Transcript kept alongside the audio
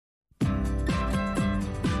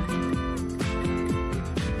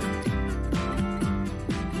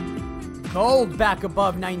Gold back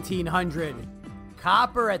above 1900.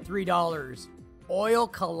 Copper at $3. Oil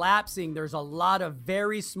collapsing. There's a lot of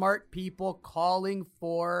very smart people calling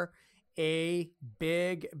for a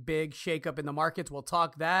big shakeup in the markets. We'll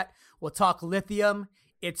talk that. We'll talk lithium.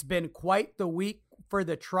 It's been quite the week for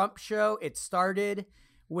the Trump show. It started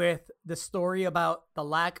with the story about the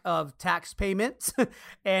lack of tax payments,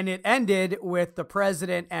 and it ended with the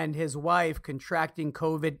president and his wife contracting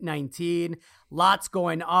COVID-19. Lots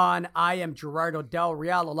going on. I am Gerardo Del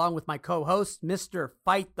Real, along with my co-host, Mr.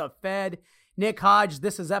 Fight the Fed, Nick Hodge.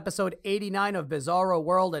 This is episode 89 of Bizarro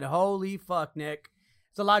World, and holy fuck, Nick,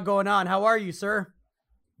 there's a lot going on. How are you, sir?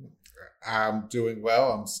 I'm doing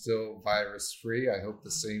well. I'm still virus-free. I hope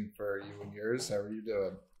the same for you and yours. How are you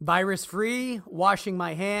doing? Virus-free, washing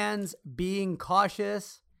my hands, being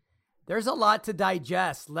cautious. There's a lot to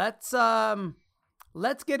digest. Let's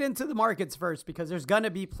get into the markets first, because there's going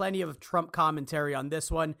to be plenty of Trump commentary on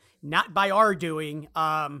this one. Not by our doing,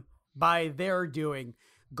 by their doing.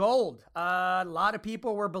 Gold. A lot of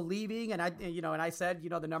people were believing, and I said,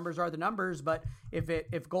 the numbers are the numbers, but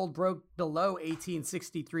if gold broke below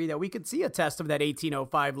 1863, that we could see a test of that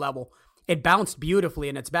 1805 level. It bounced beautifully,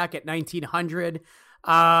 and it's back at 1900.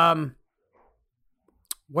 What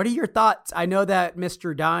are your thoughts? I know that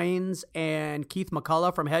Mr. Dines and Keith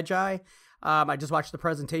McCullough from Hedgeye, I just watched the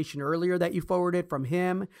presentation earlier that you forwarded from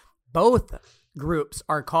him. Both groups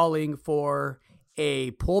are calling for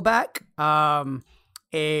a pullback.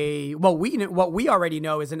 What we already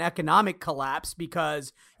know is an economic collapse,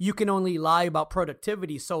 because you can only lie about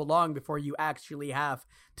productivity so long before you actually have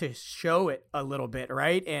to show it a little bit,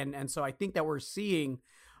 right? And so I think that we're seeing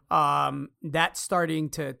that starting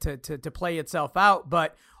to play itself out.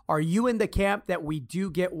 But are you in the camp that we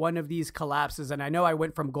do get one of these collapses? And I know I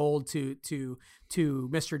went from gold to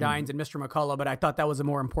Mr. Dines and Mr. McCullough, but I thought that was a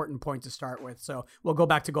more important point to start with. So we'll go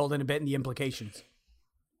back to gold in a bit and the implications.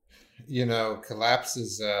 Collapse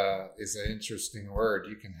is an interesting word.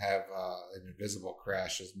 You can have an invisible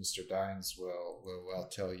crash, as Mr. Dines will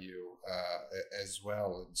tell you as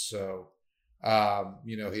well. And so,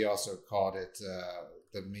 he also called it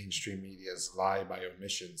the mainstream media's lie by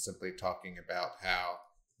omission, simply talking about how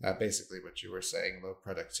basically what you were saying, low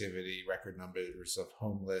productivity, record numbers of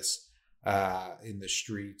homeless in the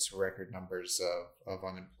streets, record numbers of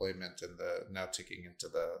unemployment, and now ticking into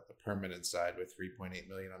the permanent side with 3.8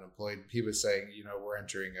 million unemployed. He was saying, we're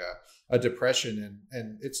entering a depression,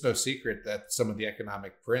 and it's no secret that some of the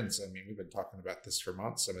economic prints, we've been talking about this for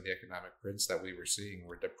months, some of the economic prints that we were seeing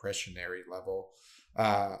were depressionary level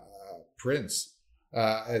prints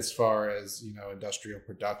as far as, industrial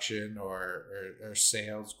production or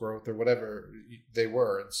sales growth or whatever they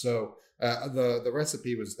were. And so the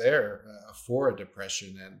recipe was there for a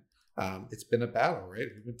depression, and it's been a battle, right?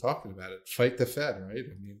 We've been talking about it. Fight the Fed, right?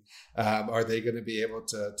 Are they going to be able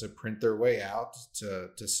to print their way out,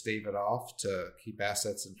 to stave it off, to keep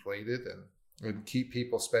assets inflated and keep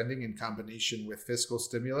people spending in combination with fiscal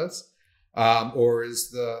stimulus? Or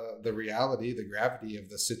is the reality, the gravity of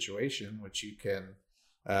the situation, which you can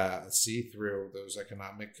see through those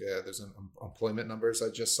those employment numbers I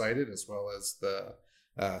just cited, as well as the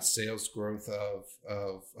sales growth of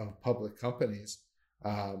public companies,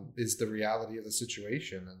 is the reality of the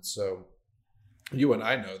situation. And so you and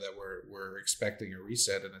I know that we're expecting a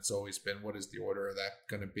reset, and it's always been, what is the order of that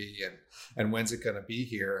going to be, and when's it going to be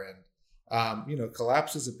here? And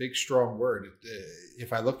collapse is a big, strong word.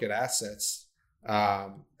 If I look at assets,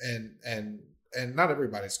 and not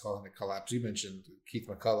everybody's calling it collapse. You mentioned Keith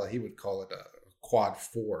McCullough; he would call it a quad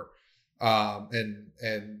four, and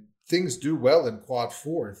things do well in quad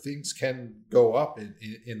four. Things can go up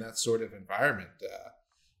in that sort of environment.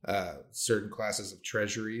 Certain classes of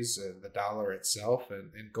treasuries, the dollar itself,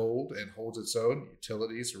 and gold, and holds its own.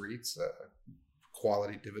 Utilities, REITs,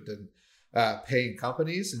 quality dividend paying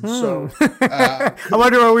companies. And so I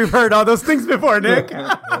wonder where we've heard all those things before, Nick.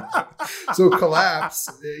 So collapse,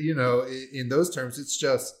 in those terms, it's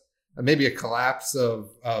just maybe a collapse of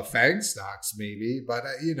FANG stocks, maybe, but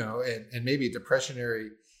and maybe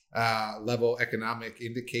depressionary level economic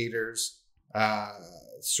indicators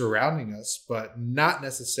surrounding us, but not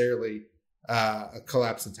necessarily a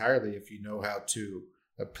collapse entirely if you know how to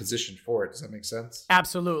position for it. Does that make sense?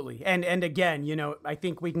 Absolutely. And again, I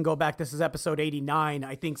think we can go back. This is episode 89.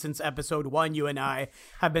 I think since episode 1, you and I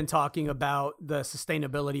have been talking about the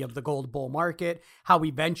sustainability of the gold bull market, how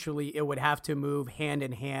eventually it would have to move hand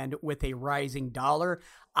in hand with a rising dollar.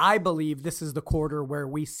 I believe this is the quarter where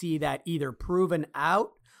we see that either proven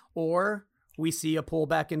out, or we see a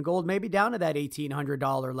pullback in gold, maybe down to that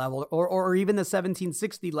 $1,800 level or even the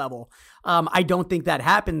 1,760 level. I don't think that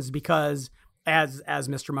happens because As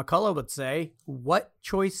Mr. McCullough would say, what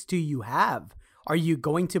choice do you have? Are you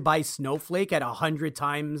going to buy Snowflake at 100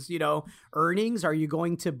 times, earnings? Are you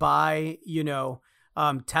going to buy,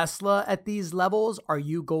 Tesla at these levels? Are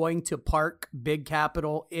you going to park big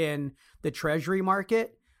capital in the treasury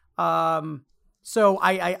market? So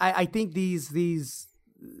I think these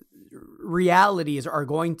realities are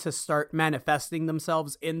going to start manifesting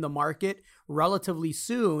themselves in the market relatively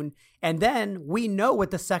soon. And then we know what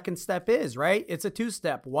the second step is, right? It's a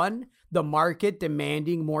two-step. One, the market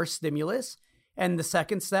demanding more stimulus. And the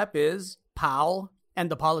second step is Powell and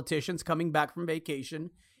the politicians coming back from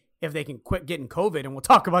vacation, if they can quit getting COVID, and we'll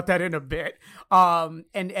talk about that in a bit,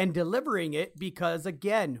 and delivering it, because,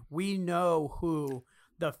 again, we know who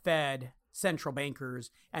the Fed, central bankers,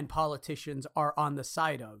 and politicians are on the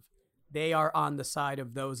side of. They are on the side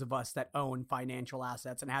of those of us that own financial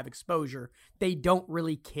assets and have exposure. They don't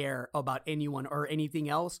really care about anyone or anything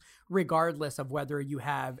else, regardless of whether you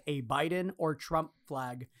have a Biden or Trump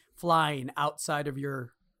flag flying outside of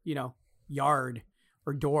your, yard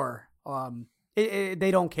or door.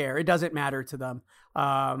 They don't care. It doesn't matter to them.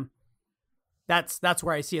 That's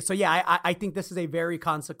where I see it. So yeah, I think this is a very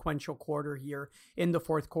consequential quarter here in the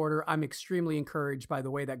fourth quarter. I'm extremely encouraged by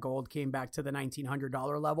the way that gold came back to the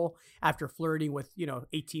 $1,900 level after flirting with,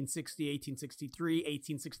 1860, 1863,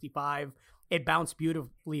 1865. It bounced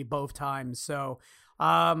beautifully both times. So,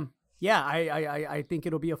 yeah, I think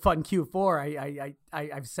it'll be a fun Q4.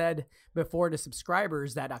 I've said before to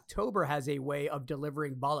subscribers that October has a way of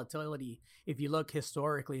delivering volatility. If you look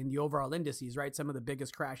historically in the overall indices, right, some of the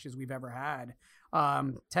biggest crashes we've ever had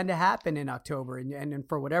tend to happen in October. And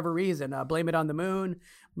for whatever reason, blame it on the moon,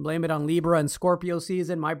 blame it on Libra and Scorpio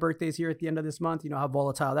season. My birthday's here at the end of this month. You know how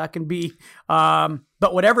volatile that can be. But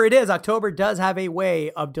whatever it is, October does have a way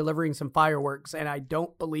of delivering some fireworks. And I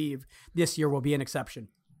don't believe this year will be an exception.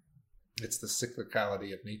 It's the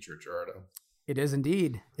cyclicality of nature, Gerardo. It is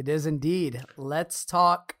indeed. It is indeed. Let's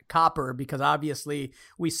talk copper, because obviously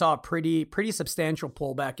we saw a pretty substantial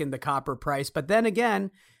pullback in the copper price. But then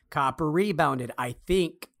again, copper rebounded. I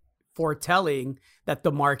think foretelling that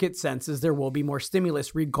the market senses there will be more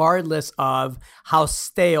stimulus regardless of how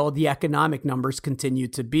stale the economic numbers continue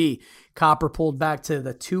to be. Copper pulled back to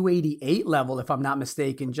the 288 level, if I'm not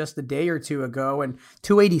mistaken, just a day or two ago, and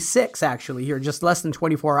 286 actually here just less than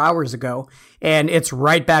 24 hours ago. And it's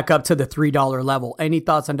right back up to the $3 level. Any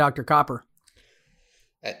thoughts on Dr. Copper?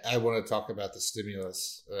 I want to talk about the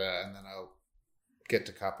stimulus and then I'll get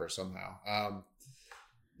to copper somehow.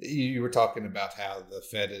 You were talking about how the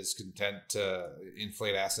Fed is content to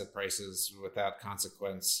inflate asset prices without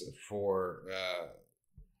consequence for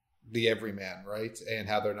the everyman, right? And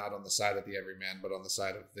how they're not on the side of the everyman, but on the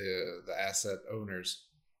side of the asset owners.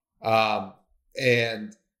 Well,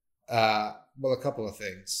 a couple of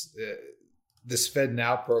things. This Fed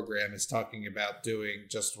Now program is talking about doing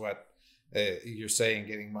just what you're saying,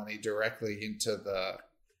 getting money directly into the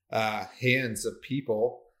hands of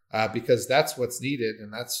people. Because that's what's needed.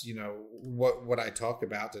 And that's, what I talk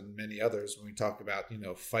about and many others when we talk about,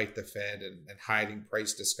 fight the Fed and hiding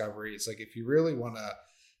price discovery. It's like, if you really want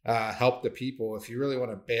to help the people, if you really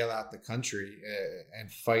want to bail out the country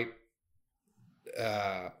and fight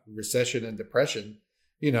recession and depression,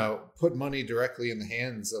 put money directly in the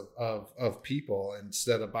hands of people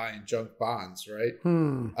instead of buying junk bonds, right?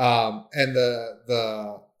 And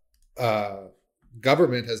the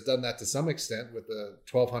government has done that to some extent with the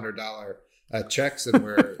 $1,200 checks, and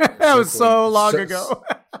we're that was so long ago.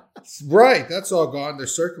 Right, that's all gone. They're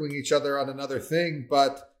circling each other on another thing.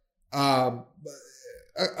 But a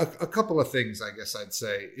couple of things, I guess I'd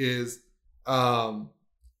say is, one,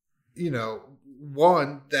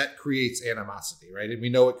 that creates animosity, right? And we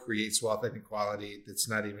know it creates wealth inequality. It's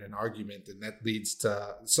not even an argument, and that leads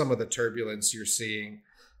to some of the turbulence you're seeing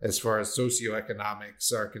as far as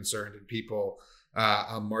socioeconomics are concerned, and people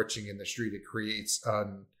marching in the street. It creates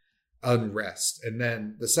unrest. And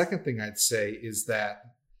then the second thing I'd say is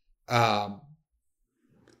that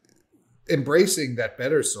embracing that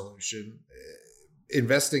better solution,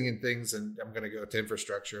 investing in things, and I'm going to go to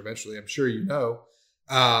infrastructure eventually, I'm sure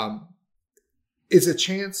is a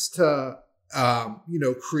chance to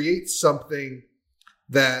create something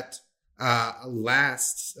that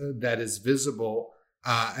lasts, that is visible,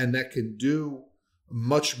 and that can do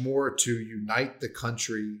much more to unite the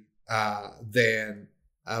country than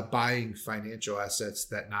buying financial assets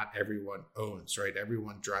that not everyone owns, right?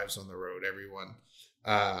 Everyone drives on the road. Everyone,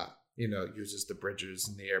 uses the bridges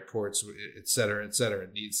and the airports, et cetera,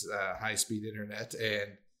 it needs high-speed internet.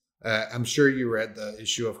 And I'm sure you read the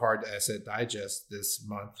issue of Hard Asset Digest this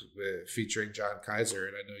month featuring John Kaiser,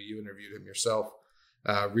 and I know you interviewed him yourself.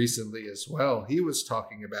 recently as well. He was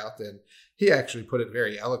talking about, and he actually put it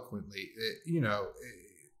very eloquently.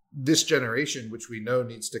 This generation, which we know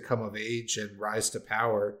needs to come of age and rise to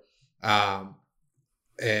power, and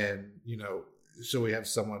so we have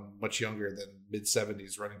someone much younger than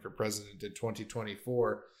mid-70s running for president in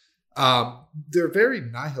 2024. They're very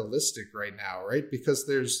nihilistic right now, right? Because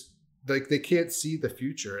they can't see the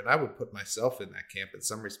future. And I would put myself in that camp in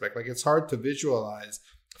some respect. Like, it's hard to visualize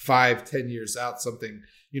 5-10 years out something,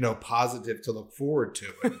 positive to look forward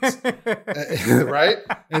to. Right?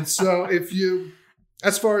 And so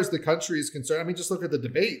as far as the country is concerned, I mean, just look at the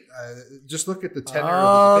debate. Just look at the tenor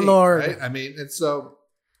of the debate, Lord. Right? I mean, and so...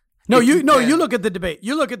 You look at the debate.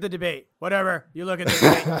 You look at the debate. Whatever. You look at the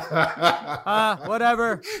debate.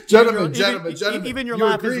 Whatever. Gentlemen. Even your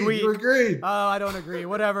laugh is weak. You agreed. Oh, I don't agree.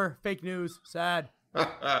 Whatever. Fake news. Sad.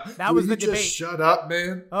 That was the debate. Just shut up,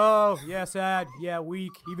 man. Oh, yeah, sad. Yeah,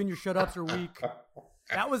 weak. Even your shut ups are weak.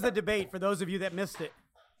 That was the debate for those of you that missed it.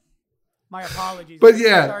 My apologies. But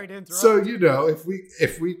yeah, sorry to interrupt. So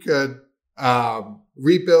if we could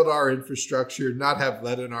rebuild our infrastructure, not have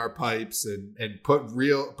lead in our pipes, and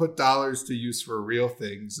put dollars to use for real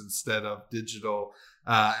things instead of digital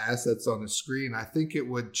assets on a screen, I think it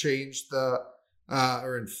would change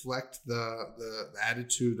or inflect the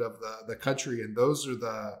attitude of the country. And those are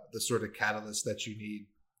the sort of catalysts that you need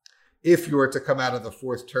if you were to come out of the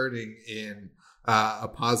fourth turning in a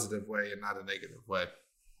positive way and not a negative way.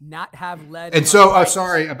 Not have lead. And so,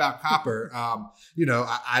 sorry about copper.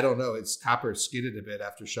 I don't know. Copper skidded a bit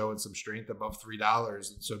after showing some strength above $3,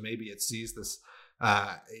 and so maybe it sees this,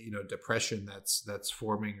 depression that's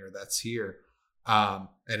forming or that's here, and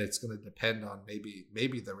it's going to depend on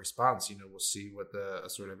maybe the response. We'll see what the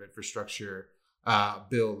sort of infrastructure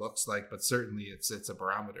bill looks like, but certainly it's a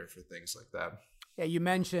barometer for things like that. Yeah, you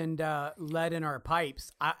mentioned lead in our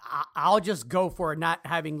pipes. I'll just go for not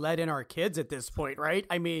having lead in our kids at this point, right?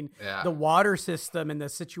 I mean, The water system and the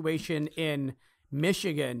situation in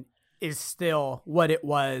Michigan is still what it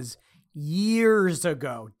was years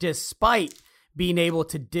ago, despite being able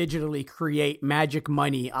to digitally create magic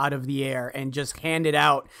money out of the air and just hand it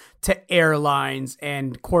out to airlines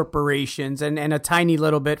and corporations and a tiny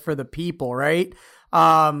little bit for the people, right?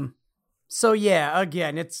 So yeah,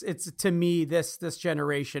 again, it's to me, this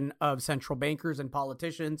generation of central bankers and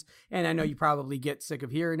politicians, and I know you probably get sick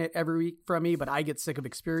of hearing it every week from me, but I get sick of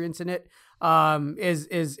experiencing it,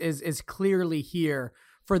 is clearly here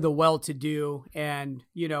for the well-to-do, and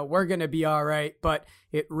we're going to be all right, but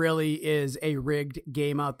it really is a rigged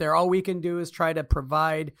game out there. All we can do is try to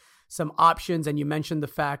provide some options. And you mentioned the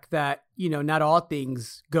fact that, not all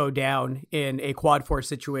things go down in a quad force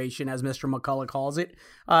situation, as Mr. McCullough calls it.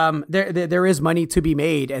 There is money to be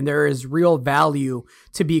made, and there is real value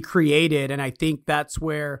to be created. And I think that's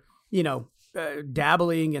where,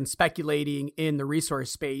 dabbling and speculating in the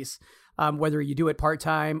resource space, whether you do it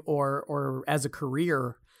part-time or as a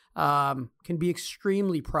career, can be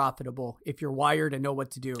extremely profitable if you're wired and know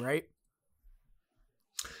what to do, right?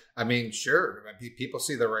 I mean, sure. People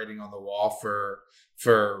see the writing on the wall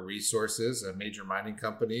for resources and major mining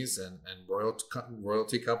companies and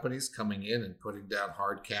royalty companies coming in and putting down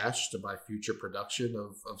hard cash to buy future production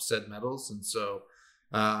of said metals. And so,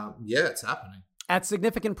 it's happening at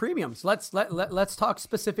significant premiums. Let's talk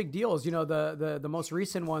specific deals. The most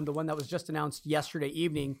recent one, the one that was just announced yesterday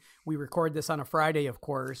evening. We record this on a Friday, of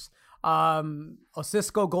course.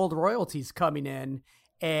 Osisko Gold Royalties coming in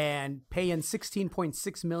and paying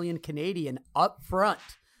 16.6 million Canadian upfront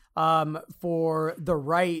for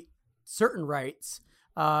the certain rights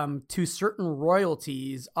to certain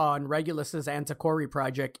royalties on Regulus's Antiquary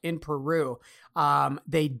project in Peru.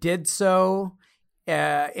 They did so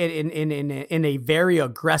in a very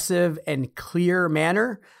aggressive and clear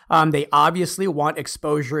manner. They obviously want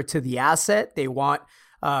exposure to the asset. They want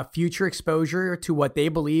future exposure to what they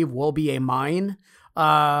believe will be a mine.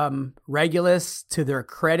 Regulus, to their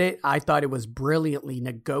credit, I thought it was brilliantly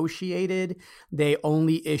negotiated. They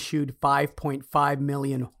only issued 5.5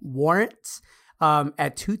 million warrants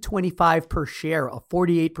at $2.25 per share, a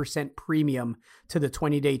 48% premium to the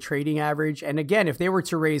 20-day trading average. And again, if they were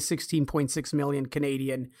to raise 16.6 million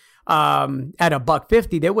Canadian at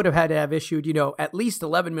 $1.50, they would have had to have issued, at least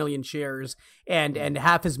 11 million shares and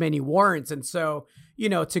half as many warrants. And so,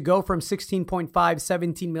 to go from 16.5,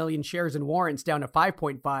 17 million shares and warrants down to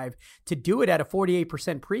 5.5, to do it at a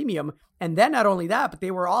 48% premium. And then not only that, but they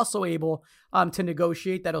were also able to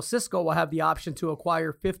negotiate that Osisko will have the option to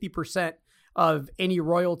acquire 50% of any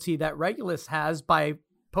royalty that Regulus has by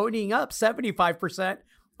ponying up 75%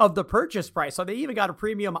 of the purchase price. So they even got a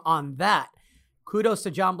premium on that. kudos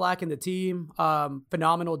to John Black and the team.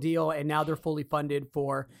 Phenomenal deal. And now they're fully funded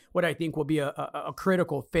for what I think will be a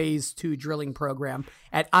critical phase 2 drilling program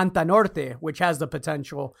at Anta Norte, which has the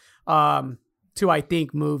potential to, I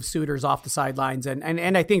think, move suitors off the sidelines.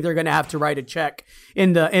 And I think they're going to have to write a check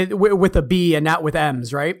with a B and not with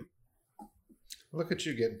M's, right? Look at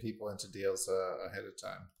you getting people into deals ahead of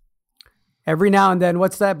time. Every now and then,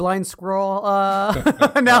 what's that blind squirrel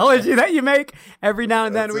analogy that you make? Every now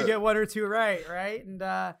and then we get one or two right? And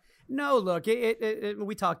no, look,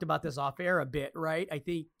 we talked about this off air a bit, right? I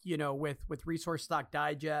think, with Resource Stock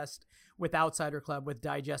Digest, with Outsider Club, with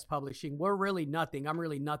Digest Publishing, we're really nothing. I'm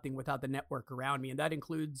really nothing without the network around me. And that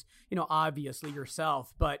includes, obviously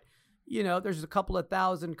yourself, but there's a couple of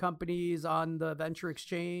thousand companies on the venture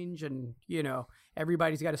exchange, and,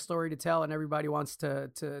 everybody's got a story to tell, and everybody wants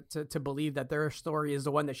to believe that their story is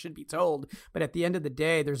the one that should be told. But at the end of the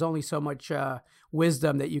day, there's only so much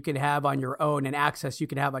wisdom that you can have on your own and access you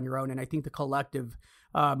can have on your own. And I think the collective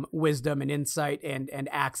wisdom and insight and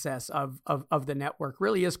access of the network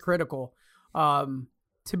really is critical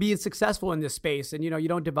to be successful in this space. And, you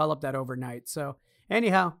don't develop that overnight. So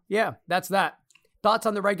anyhow, yeah, that's that. Thoughts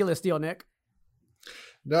on the Regulus deal, Nick?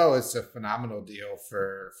 No, it's a phenomenal deal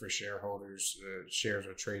for shareholders. Shares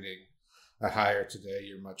are trading higher today.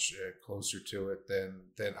 You're much closer to it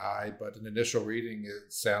than I. But an initial reading,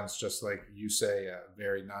 it sounds just like you say,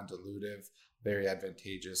 very non-dilutive, very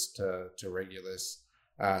advantageous to Regulus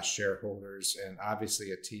shareholders, and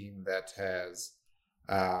obviously a team that has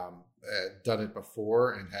done it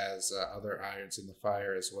before and has other irons in the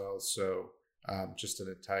fire as well. So just an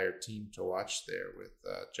entire team to watch there with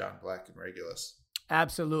John Black and Regulus.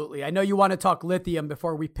 Absolutely. I know you want to talk lithium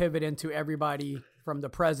before we pivot into everybody from the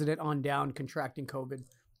president on down contracting COVID.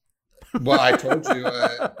 Well, I told you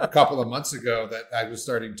a couple of months ago that I was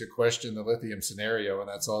starting to question the lithium scenario, and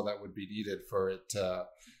that's all that would be needed for it to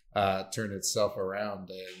turn itself around.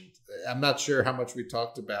 And I'm not sure how much we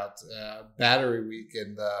talked about Battery Week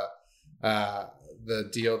and the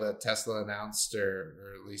deal that Tesla announced,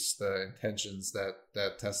 or at least the intentions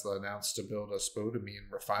that Tesla announced to build a spodumene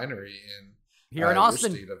refinery here in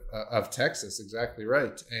Austin, state of Texas. Exactly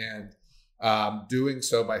right. And doing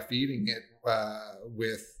so by feeding it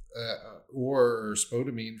with ore or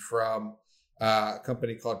spodumene from a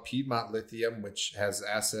company called Piedmont Lithium, which has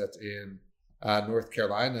assets in North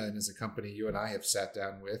Carolina, and is a company you and I have sat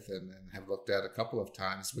down with and have looked at a couple of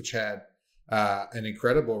times, which had an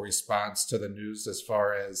incredible response to the news as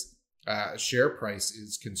far as share price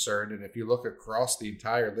is concerned. And if you look across the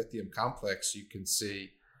entire lithium complex, you can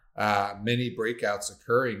see many breakouts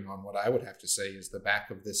occurring on what I would have to say is the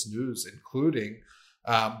back of this news, including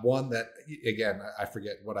one that, again, I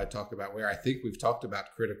forget what I talked about, where I think we've talked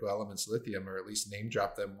about Critical Elements Lithium, or at least name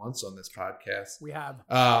dropped them once on this podcast. We have.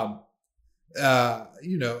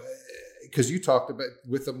 Because you talked about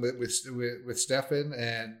with them with Stefan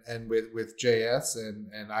and with JS,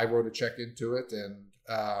 and I wrote a check into it, and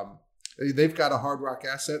they've got a hard rock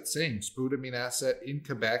asset, same spodumene asset in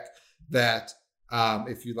Quebec that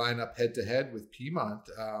if you line up head to head with Piedmont,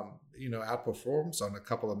 outperforms on a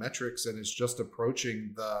couple of metrics, and is just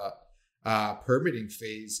approaching the permitting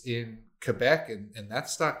phase in Quebec, and that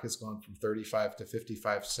stock has gone from 35 to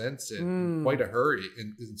 55 cents in quite a hurry,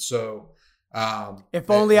 and so. If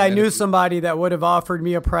only I knew somebody that would have offered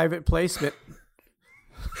me a private placement.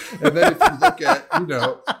 And then if you look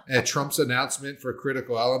at, Trump's announcement for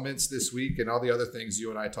Critical Elements this week and all the other things you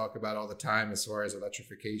and I talk about all the time as far as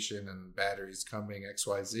electrification and batteries coming,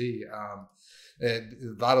 XYZ, and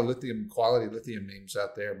a lot of quality lithium names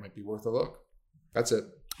out there might be worth a look. That's it.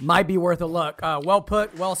 Might be worth a look. Well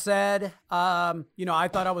put, well said. I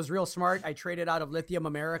thought I was real smart. I traded out of Lithium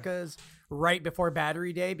Americas right before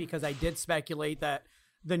Battery Day because I did speculate that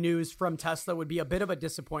the news from Tesla would be a bit of a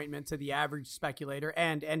disappointment to the average speculator,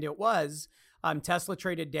 and it was. Tesla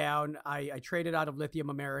traded down. I traded out of Lithium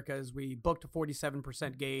Americas. We booked a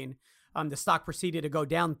 47% gain. The stock proceeded to go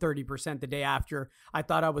down 30% the day after. I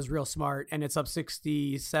thought I was real smart, and it's up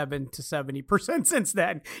 67 to 70% since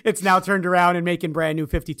then. It's now turned around and making brand new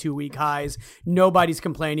 52-week highs. Nobody's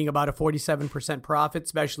complaining about a 47% profit,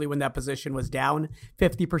 especially when that position was down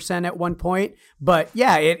 50% at one point. But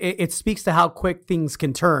yeah, it speaks to how quick things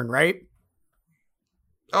can turn, right?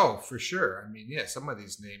 Oh, for sure. I mean, yeah, some of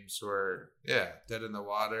these names were, dead in the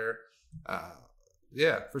water.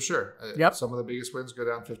 Yeah, for sure. Yep. Some of the biggest wins go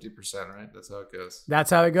down 50%, right? That's how it goes. That's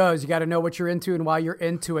how it goes. You got to know what you're into and why you're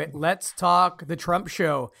into it. Let's talk the Trump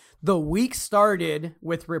show. The week started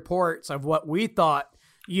with reports of what we thought,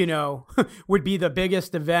 would be the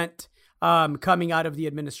biggest event coming out of the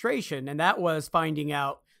administration. And that was finding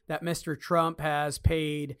out that Mr. Trump has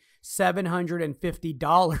paid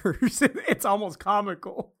 $750. It's almost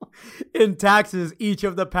comical in taxes each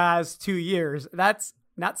of the past 2 years. That's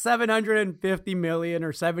not 750 million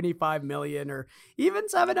or 75 million or even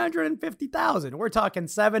 750,000. We're talking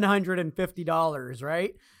 $750,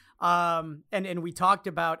 right? And we talked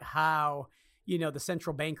about how, the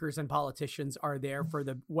central bankers and politicians are there for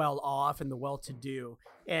the well-off and the well-to-do.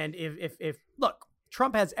 And if look,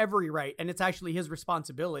 Trump has every right, and it's actually his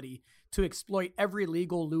responsibility to exploit every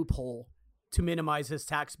legal loophole to minimize his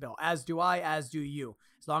tax bill, as do I, as do you.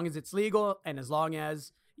 As long as it's legal and as long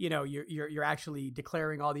as, you're actually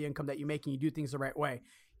declaring all the income that you make and you do things the right way,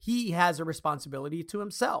 he has a responsibility to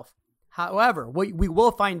himself. However, we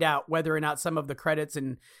will find out whether or not some of the credits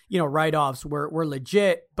and, write-offs were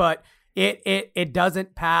legit, but it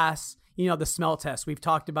doesn't pass, the smell test. We've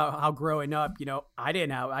talked about how growing up, I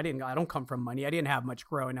don't come from money. I didn't have much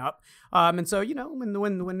growing up. And so,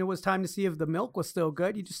 when it was time to see if the milk was still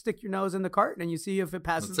good, you just stick your nose in the carton and you see if it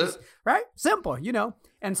passes. That's it. Right? Simple,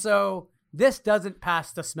 And so this doesn't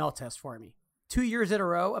pass the smell test for me. 2 years in a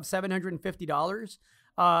row of $750.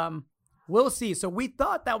 We'll see. So we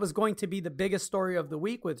thought that was going to be the biggest story of the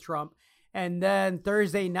week with Trump. And then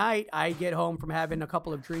Thursday night, I get home from having a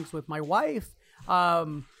couple of drinks with my wife,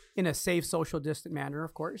 in a safe, social, distant manner,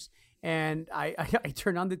 of course. And I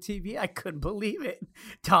turned on the TV. I couldn't believe it.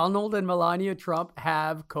 Donald and Melania Trump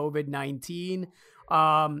have COVID-19.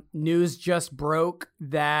 News just broke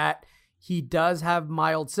that he does have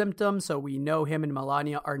mild symptoms. So we know him and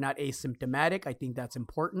Melania are not asymptomatic. I think that's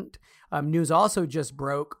important. News also just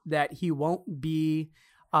broke that he won't be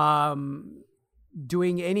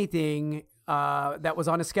doing anything that was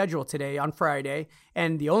on a schedule today on Friday.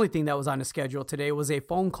 And the only thing that was on a schedule today was a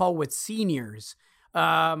phone call with seniors.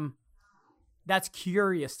 That's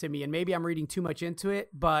curious to me. And maybe I'm reading too much into it,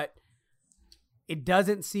 but it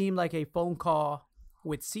doesn't seem like a phone call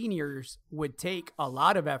with seniors would take a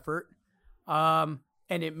lot of effort. And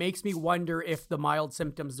it makes me wonder if the mild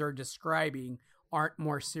symptoms they're describing aren't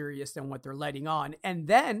more serious than what they're letting on. And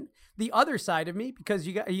then the other side of me, because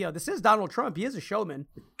this is Donald Trump. He is a showman.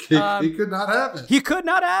 He could not have it. He could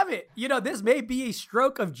not have it. This may be a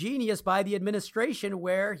stroke of genius by the administration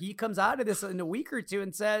where he comes out of this in a week or two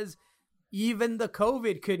and says, even the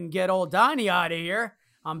COVID couldn't get old Donnie out of here.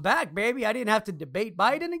 I'm back, baby. I didn't have to debate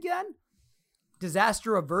Biden again.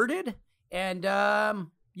 Disaster averted. And,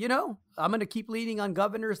 I'm going to keep leaning on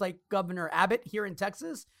governors like Governor Abbott here in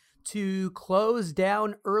Texas to close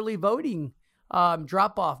down early voting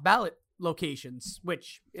drop-off ballot locations,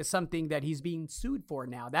 which is something that he's being sued for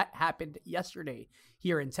now. That happened yesterday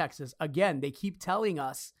here in Texas. Again, they keep telling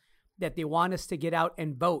us that they want us to get out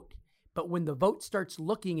and vote. But when the vote starts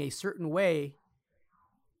looking a certain way,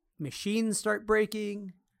 machines start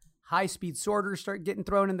breaking, high-speed sorters start getting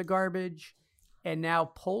thrown in the garbage, and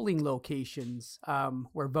now polling locations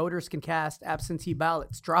where voters can cast absentee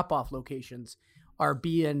ballots, drop-off locations, are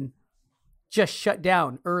being just shut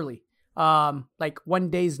down early. Like 1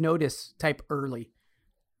 day's notice type early.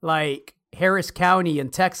 Like Harris County in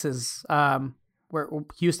Texas, where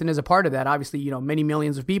Houston is a part of that, obviously, many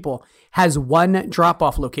millions of people, has one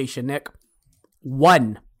drop-off location, Nick.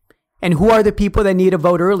 One. And who are the people that need to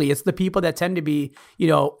vote early? It's the people that tend to be,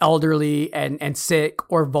 elderly and sick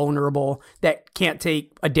or vulnerable, that can't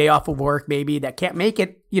take a day off of work, maybe, that can't make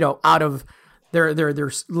it, out of their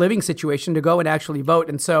living situation to go and actually vote.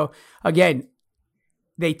 And so, again,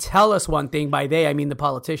 they tell us one thing. By they, I mean the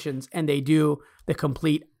politicians, and they do the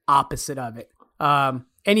complete opposite of it.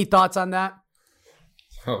 Any thoughts on that?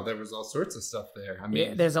 Oh, there was all sorts of stuff there. I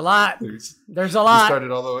mean, there's a lot. There's a lot.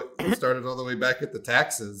 Started all the way back at the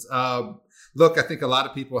taxes. Look, I think a lot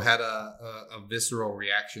of people had a visceral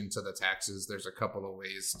reaction to the taxes. There's a couple of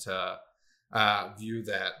ways to view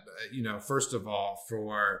that. First of all,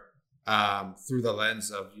 through the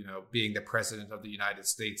lens of being the president of the United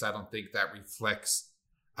States, I don't think that reflects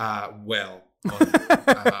well on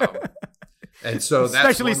him. And so that's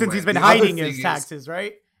especially since he's been hiding his taxes,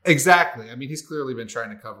 right? Exactly. I mean, he's clearly been trying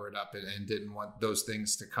to cover it up and didn't want those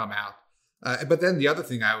things to come out. But then the other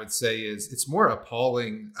thing I would say is it's more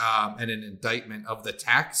appalling and an indictment of the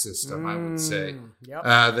tax system, I would say,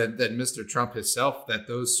 than Mr. Trump himself, that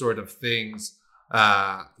those sort of things,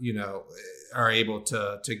 are able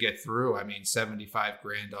to get through. I mean,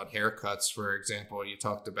 $75,000 on haircuts, for example. You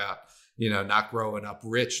talked about, not growing up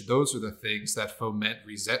rich. Those are the things that foment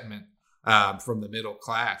resentment from the middle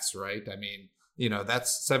class, right? I mean,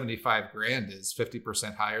 that's $75,000 is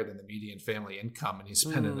 50% higher than the median family income, and he's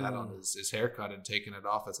spending that on his haircut and taking it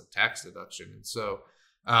off as a tax deduction. And so,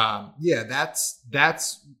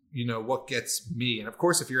 that's what gets me. And of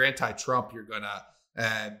course, if you're anti-Trump, you're gonna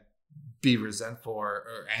be resentful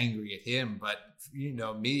or angry at him. But,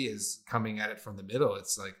 me is coming at it from the middle.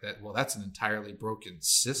 It's like that. Well, that's an entirely broken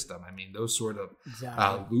system. I mean, those sort of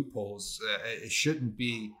loopholes, it shouldn't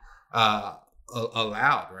be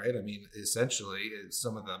allowed, right? I mean, essentially,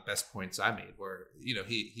 some of the best points I made were,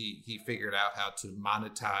 he figured out how to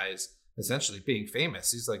monetize essentially being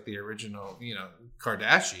famous. He's like the original,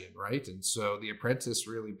 Kardashian, right? And so The Apprentice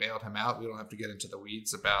really bailed him out. We don't have to get into the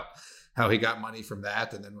weeds about how he got money from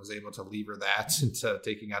that and then was able to lever that into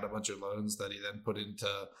taking out a bunch of loans that he then put into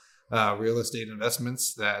real estate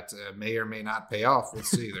investments that may or may not pay off. We'll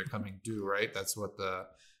see. They're coming due, right? That's what the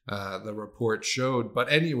report showed.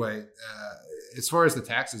 But anyway, as far as the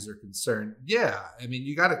taxes are concerned, I mean,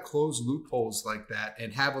 you got to close loopholes like that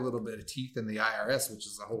and have a little bit of teeth in the IRS, which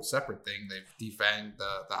is a whole separate thing. They've defanged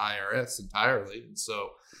the IRS entirely. And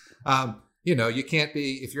so, you can't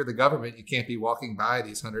be, if you're the government, you can't be walking by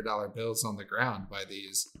these $100 bills on the ground by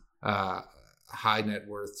these high net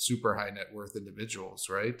worth, super high net worth individuals,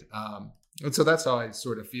 right? And so that's how I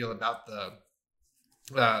sort of feel about the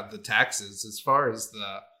taxes. As far as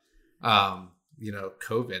the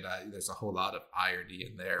COVID, there's a whole lot of irony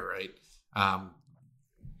in there, right?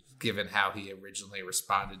 Given how he originally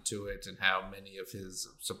responded to it and how many of his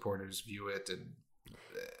supporters view it and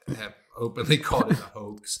have openly called it a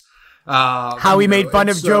hoax. How he made fun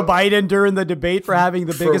of Joe Biden during the debate for having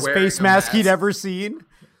the biggest face mask he'd ever seen.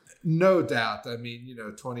 No doubt. I mean,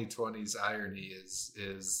 2020's irony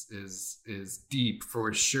is deep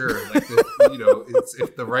for sure. Like,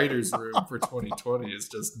 if the writers' room for 2020 is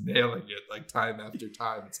just nailing it like time after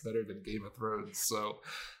time, it's better than Game of Thrones. So,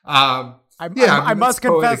 I must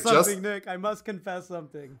confess something, Nick. I must confess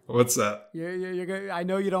something. What's that? I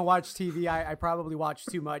know you don't watch TV. I probably watch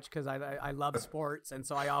too much because I love sports, and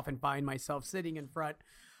so I often find myself sitting in front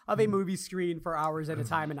of a movie screen for hours at a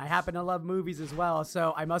time, and I happen to love movies as well.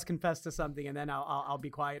 So I must confess to something, and then I'll be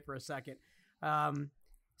quiet for a second.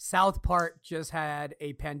 South Park just had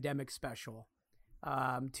a pandemic special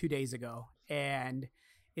 2 days ago, and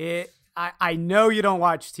I know you don't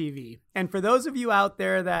watch TV, and for those of you out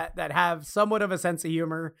there that have somewhat of a sense of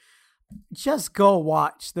humor, just go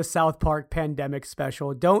watch the South Park pandemic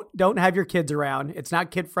special. Don't have your kids around. It's not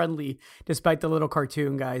kid friendly, despite the little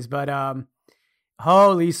cartoon guys, but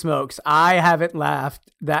holy smokes, I haven't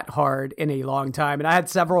laughed that hard in a long time. And I had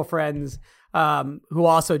several friends who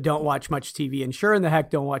also don't watch much TV and sure in the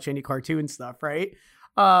heck don't watch any cartoon stuff, right?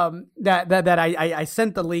 That I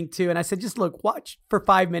sent the link to, and I said, just look, watch for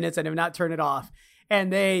 5 minutes and if not, turn it off.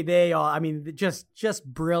 And they all, I mean, just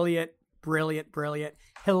brilliant,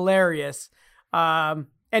 hilarious.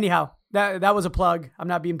 Anyhow, that was a plug. I'm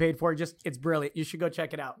not being paid for it. It's brilliant. You should go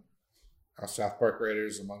check it out. South Park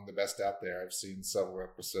Raiders among the best out there. I've seen several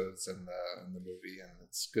episodes in the movie, and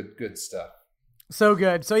it's good stuff. So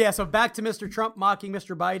good. So back to Mr. Trump mocking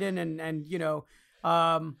Mr. Biden and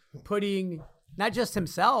putting not just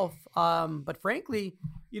himself, but frankly,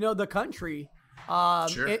 the country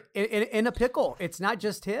in a pickle. It's not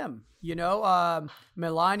just him.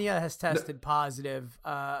 Melania has tested positive.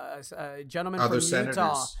 A gentleman other from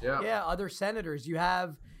Utah. Yeah, other senators. You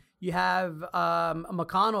have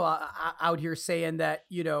McConnell out here saying that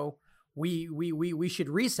we should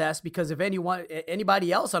recess because if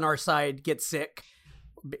anybody else on our side gets sick,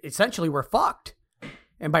 essentially we're fucked.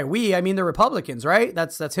 And by we, I mean the Republicans, right?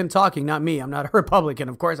 That's him talking, not me. I'm not a Republican,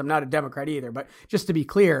 of course. I'm not a Democrat either. But just to be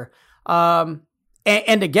clear, and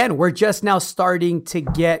again, we're just now starting to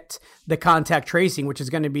get the contact tracing, which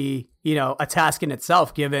is going to be a task in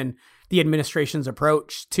itself, given the administration's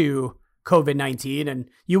approach to COVID-19. And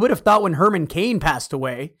you would have thought when Herman Cain passed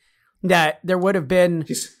away that there would have been...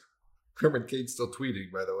 Herman Cain's still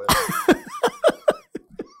tweeting, by the way.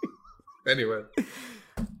 Anyway.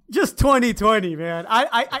 Just 2020, man.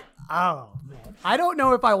 I don't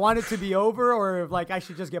know if I want it to be over or if I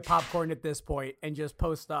should just get popcorn at this point and just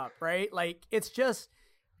post up, right? It's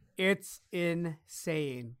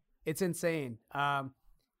insane. It's insane.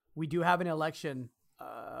 We do have an election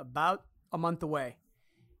about a month away.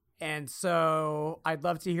 And so I'd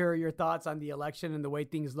love to hear your thoughts on the election and the way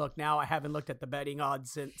things look now. I haven't looked at the betting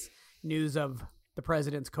odds since news of the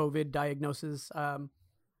president's COVID diagnosis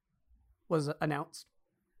was announced.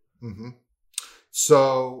 Mm-hmm.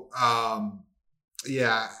 So, I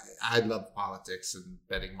love politics and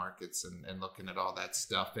betting markets and looking at all that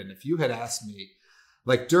stuff. And if you had asked me,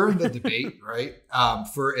 during the debate, right,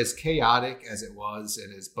 for as chaotic as it was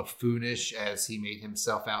and as buffoonish as he made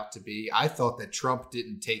himself out to be, I thought that Trump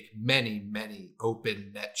didn't take many, many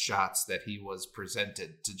open net shots that he was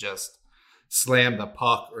presented to just slam the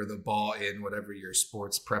puck or the ball in, whatever your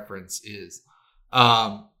sports preference is.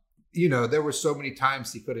 there were so many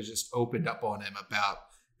times he could have just opened up on him about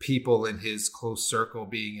people in his close circle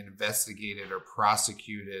being investigated or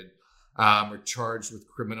prosecuted or charged with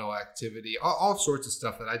criminal activity, all sorts of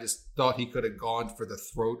stuff that I just thought he could have gone for the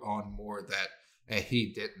throat on more that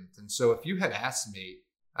he didn't. And so if you had asked me,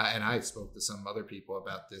 and I spoke to some other people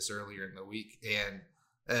about this earlier in the week, and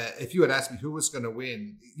if you had asked me who was going to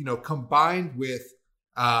win, combined with,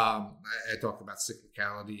 I talked about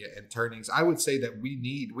cyclicality and turnings, I would say that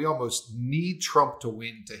we almost need Trump to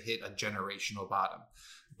win to hit a generational bottom.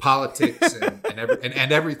 Politics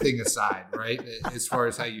and everything aside, right? As far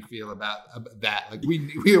as how you feel about that, like we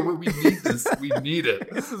need this, we need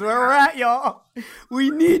it. This is where we're at, y'all. We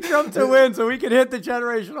need Trump to win so we can hit the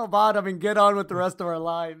generational bottom and get on with the rest of our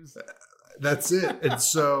lives. That's it. And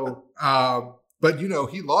so, but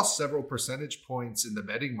he lost several percentage points in the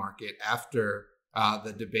betting market after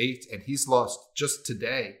the debate, and he's lost just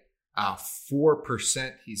today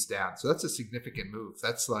 4%. He's down, so that's a significant move.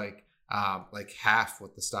 That's like half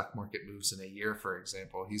what the stock market moves in a year, for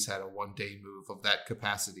example. He's had a 1-day move of that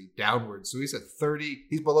capacity downward. So he's at 30,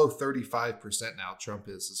 he's below 35% now, Trump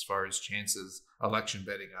is, as far as chances, election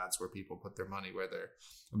betting odds, where people put their money where their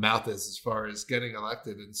mouth is as far as getting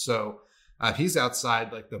elected. And so he's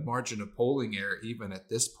outside like the margin of polling error even at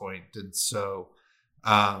this point. And so,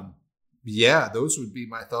 those would be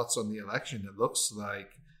my thoughts on the election. It looks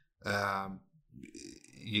like,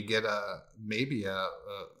 you get maybe a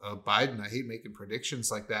Biden. I hate making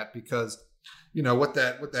predictions like that because, what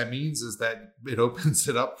that means is that it opens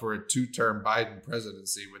it up for a 2-term Biden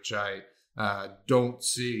presidency, which I don't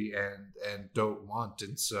see and don't want.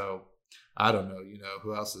 And so I don't know,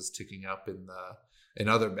 who else is ticking up in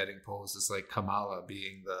other betting polls. It's like Kamala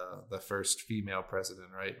being the first female president,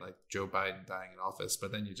 right? Like Joe Biden dying in office.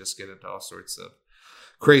 But then you just get into all sorts of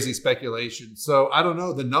crazy speculation. So I don't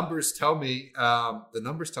know. The numbers tell me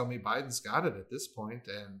Biden's got it at this point,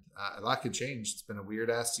 and a lot could change. It's been a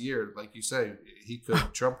weird ass year, like you say.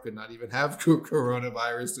 Trump could not even have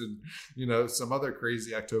coronavirus, and some other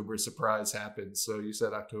crazy October surprise happened. So you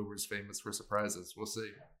said October is famous for surprises. We'll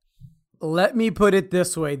see. Let me put it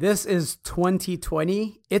this way. This is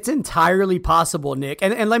 2020. It's entirely possible, Nick.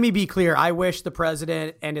 And let me be clear. I wish the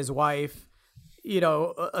president and his wife,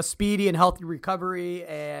 a speedy and healthy recovery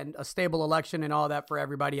and a stable election and all that for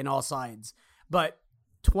everybody in all sides. But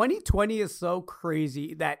 2020 is so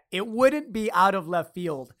crazy that it wouldn't be out of left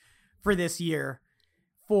field for this year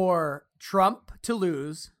for Trump to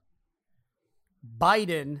lose,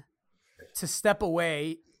 Biden to step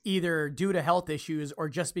away either due to health issues or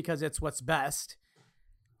just because it's what's best,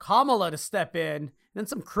 Kamala to step in, then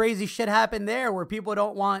some crazy shit happened there where people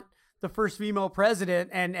don't want the first female president,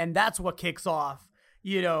 and that's what kicks off,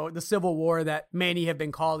 the civil war that many have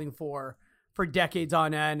been calling for decades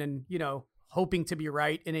on end, and hoping to be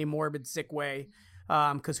right in a morbid, sick way,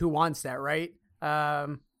 because who wants that, right?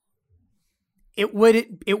 It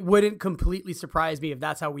wouldn't completely surprise me if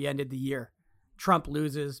that's how we ended the year. Trump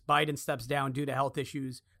loses, Biden steps down due to health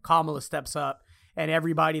issues, Kamala steps up, and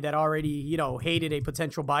everybody that already hated a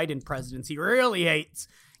potential Biden presidency really hates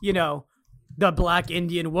the Black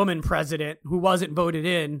Indian woman president who wasn't voted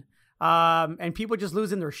in, and people just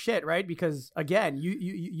losing their shit, right? Because again,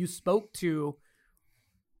 you spoke to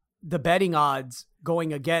the betting odds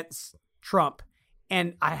going against Trump,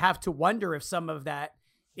 and I have to wonder if some of that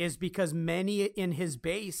is because many in his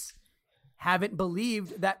base haven't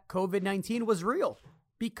believed that COVID-19 was real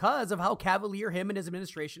because of how cavalier him and his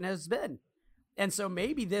administration has been. And so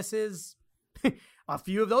maybe this is a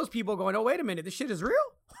few of those people going, oh, wait a minute, this shit is real?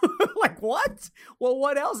 Like, what? Well,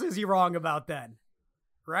 what else is he wrong about then?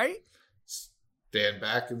 Right? Stand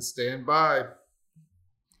back and stand by.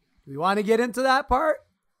 Do we want to get into that part?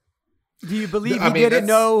 Do you believe he didn't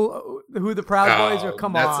know who the Proud Boys are?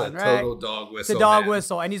 Come on, right? That's a total dog whistle. It's a dog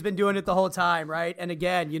whistle, and he's been doing it the whole time, right? And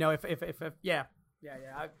again,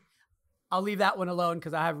 I'll leave that one alone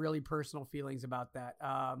because I have really personal feelings about that.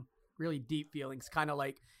 Really deep feelings, kind of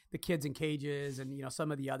like the kids in cages and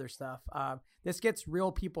some of the other stuff. This gets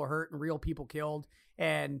real people hurt and real people killed,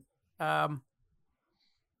 and when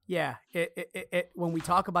we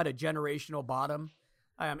talk about a generational bottom,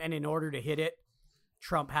 and in order to hit it,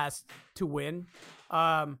 Trump has to win.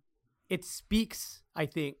 It speaks, I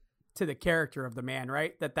think, to the character of the man,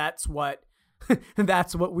 right? That's what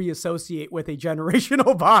we associate with a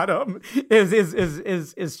generational bottom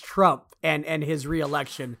is Trump and his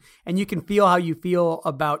reelection. And you can feel how you feel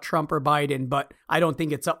about Trump or Biden, but I don't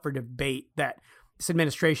think it's up for debate that this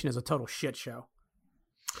administration is a total shit show.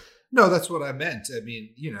 No, that's what I meant. I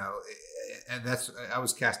mean, and that's, I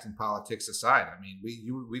was casting politics aside. I mean,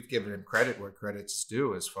 we've given him credit where credit's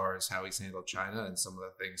due as far as how he's handled China and some of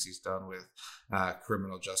the things he's done with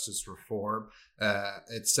criminal justice reform,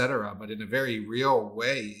 et cetera. But in a very real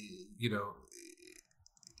way,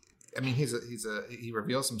 I mean, he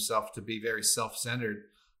reveals himself to be very self-centered.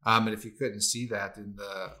 And if you couldn't see that in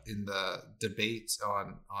the debates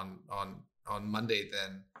on Monday,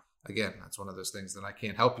 then again, that's one of those things that I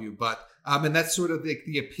can't help you. But and that's sort of the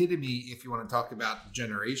epitome, if you want to talk about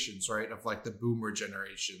generations, right? Of like the boomer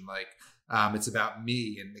generation, like it's about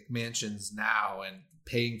me and McMansions now and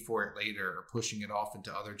paying for it later or pushing it off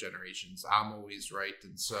into other generations. I'm always right,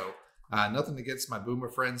 and so. Nothing against my boomer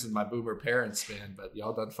friends and my boomer parents, man, but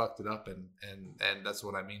y'all done fucked it up, and that's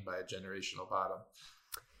what I mean by a generational bottom.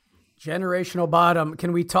 Generational bottom.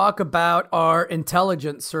 Can we talk about our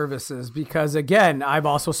intelligence services? Because again, I've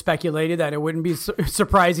also speculated that it wouldn't be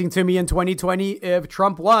surprising to me in 2020 if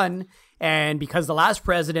Trump won. And because the last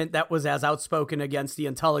president that was as outspoken against the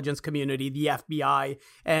intelligence community, the FBI,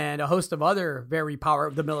 and a host of other very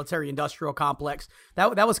powerful, the military industrial complex,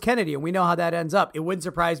 that was Kennedy. And we know how that ends up. It wouldn't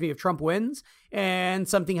surprise me if Trump wins and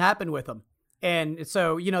something happened with him. And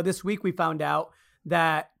so, this week we found out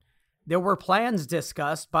that there were plans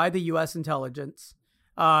discussed by the U.S. intelligence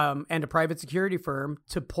and a private security firm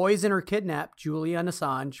to poison or kidnap Julian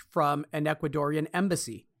Assange from an Ecuadorian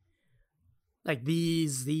embassy. Like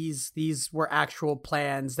these were actual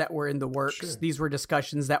plans that were in the works. Sure. These were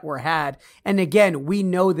discussions that were had. And again, we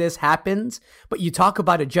know this happens, but you talk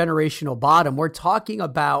about a generational bottom. We're talking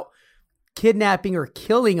about kidnapping or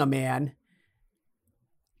killing a man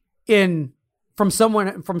from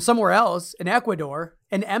somewhere else in Ecuador,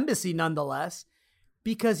 an embassy nonetheless,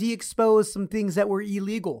 because he exposed some things that were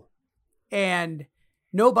illegal. And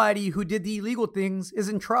nobody who did the illegal things is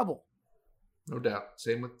in trouble. No doubt.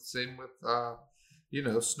 Same with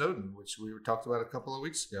Snowden, which we talked about a couple of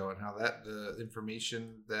weeks ago, and how that the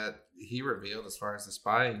information that he revealed as far as the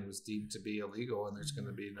spying was deemed to be illegal, and there's going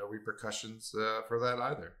to be no repercussions for that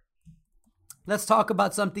either. Let's talk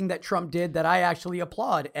about something that Trump did that I actually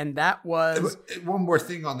applaud, and that was... One more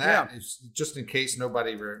thing on that, is just in case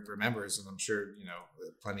nobody remembers, and I'm sure,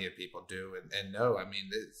 plenty of people do and know. I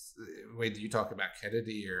mean, the way you talk about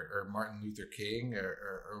Kennedy or Martin Luther King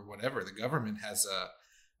or whatever, the government has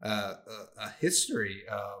a history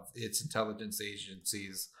of its intelligence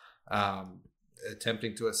agencies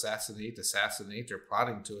attempting to assassinate, or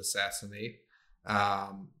plotting to assassinate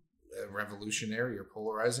revolutionary or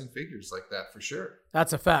polarizing figures like that, for sure.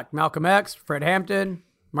 That's a fact. Malcolm X, Fred Hampton,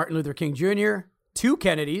 Martin Luther King Jr., two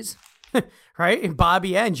Kennedys, right? And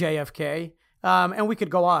Bobby and JFK. And we could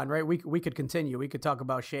go on, right? We could continue. We could talk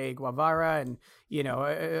about Che Guevara and,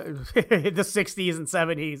 the 60s and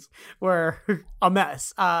 70s were a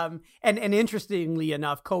mess. And interestingly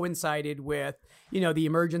enough, coincided with, the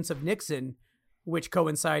emergence of Nixon, which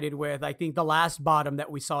coincided with, I think, the last bottom that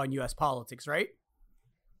we saw in U.S. politics, right?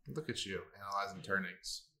 Look at you analyzing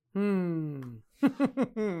turnings.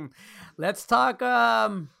 Let's talk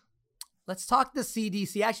the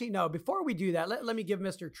CDC. Actually, no, before we do that, let me give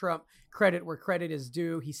Mr. Trump credit where credit is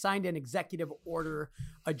due. He signed an executive order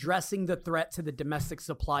addressing the threat to the domestic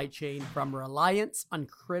supply chain from reliance on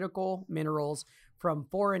critical minerals from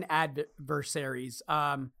foreign adversaries,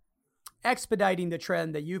 expediting the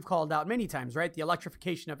trend that you've called out many times, right? The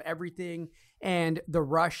electrification of everything and the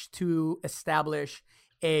rush to establish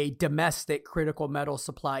a domestic critical metal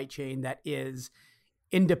supply chain that is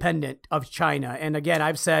independent of China. And again,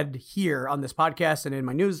 I've said here on this podcast and in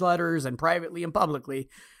my newsletters and privately and publicly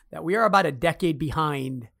that we are about a decade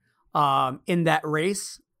behind in that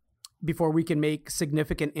race before we can make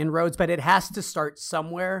significant inroads, but it has to start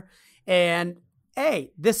somewhere. And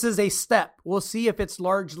hey, this is a step. We'll see if it's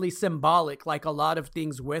largely symbolic, like a lot of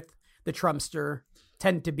things with the Trumpster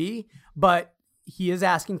tend to be, but he is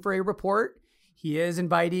asking for a report. He is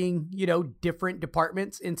inviting, different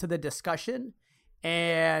departments into the discussion,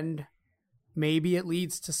 and maybe it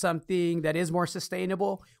leads to something that is more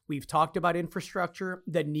sustainable. We've talked about infrastructure,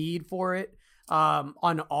 the need for it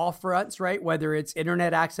on all fronts, right? Whether it's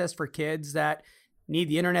internet access for kids that need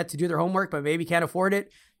the internet to do their homework, but maybe can't afford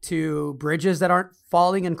it, to bridges that aren't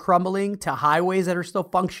falling and crumbling, to highways that are still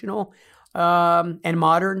functional and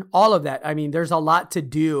modern, all of that. I mean, there's a lot to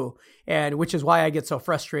do, and which is why I get so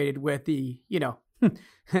frustrated with the,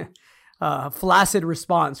 flaccid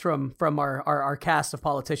response from our cast of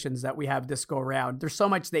politicians that we have this go around. There's so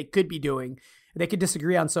much they could be doing. They could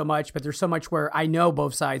disagree on so much, but there's so much where I know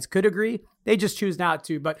both sides could agree. They just choose not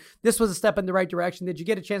to. But this was a step in the right direction. Did you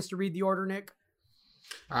get a chance to read the order, Nick?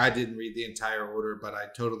 I didn't read the entire order, but I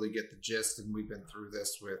totally get the gist. And we've been through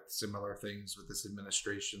this with similar things with this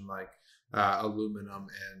administration, like aluminum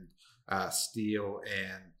and steel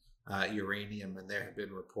and uranium. And there have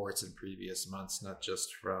been reports in previous months, not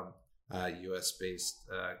just from U.S.-based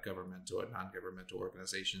governmental and non-governmental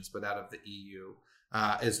organizations, but out of the EU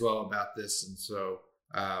as well about this. And so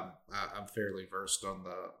I'm fairly versed on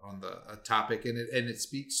the topic, and it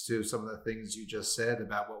speaks to some of the things you just said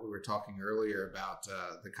about what we were talking earlier about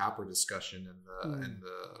the copper discussion and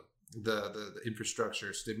the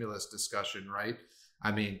infrastructure stimulus discussion, right?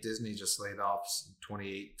 I mean, Disney just laid off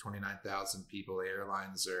 29,000 people. The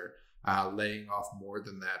airlines are laying off more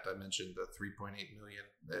than that. I mentioned the 3.8 million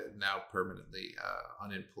now permanently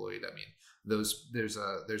unemployed. I mean, there's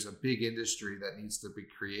a big industry that needs to be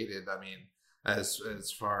created. I mean,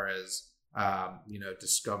 as far as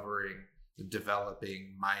discovering,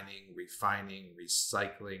 developing, mining, refining,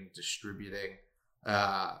 recycling, distributing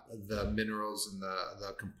the minerals and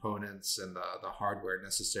the components and the hardware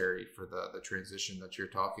necessary for the transition that you're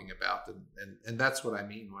talking about, and that's what I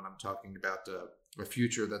mean when I'm talking about a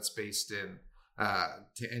future that's based in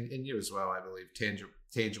and you as well, I believe,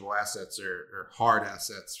 tangible assets or hard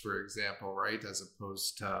assets, for example, right, as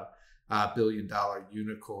opposed to billion-dollar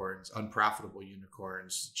unicorns, unprofitable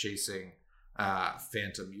unicorns chasing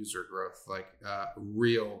phantom user growth, like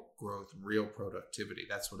real growth, real productivity.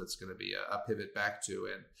 That's what it's going to be a pivot back to.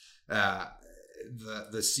 And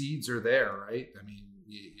the seeds are there, right? I mean,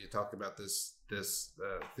 you talk about this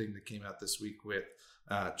thing that came out this week with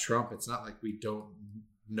Trump. It's not like we don't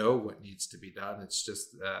know what needs to be done. It's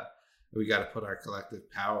just we got to put our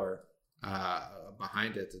collective power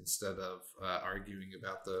behind it instead of arguing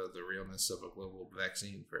about the realness of a global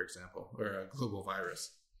vaccine, for example, or a global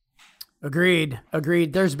virus. Agreed.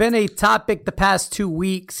 There's been a topic the past 2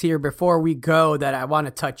 weeks here before we go that I want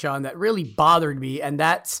to touch on that really bothered me, and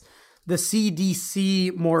that's the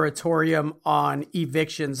CDC moratorium on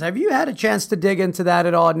evictions. Have you had a chance to dig into that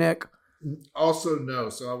at all, Nick? Also, no.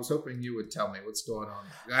 So I was hoping you would tell me what's going on.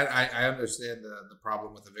 I understand the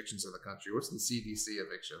problem with evictions in the country. What's the CDC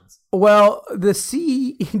evictions? Well, the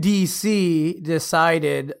CDC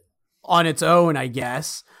decided on its own, I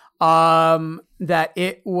guess, that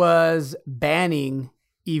it was banning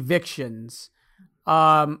evictions.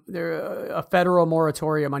 There a federal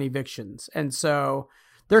moratorium on evictions. And so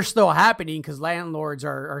they're still happening because landlords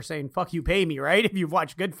are saying, fuck you, pay me, right? If you've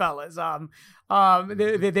watched Goodfellas,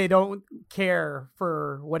 they don't care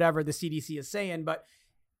for whatever the CDC is saying. But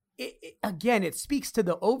again, it speaks to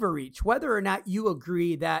the overreach, whether or not you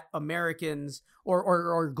agree that Americans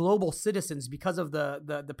or global citizens, because of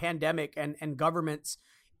the pandemic and government's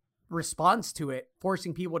response to it,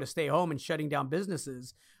 forcing people to stay home and shutting down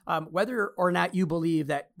businesses, whether or not you believe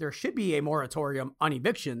that there should be a moratorium on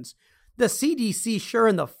evictions, the CDC sure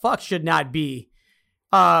in the fuck should not be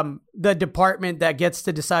the department that gets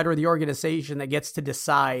to decide, or the organization that gets to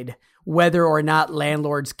decide whether or not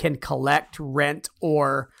landlords can collect rent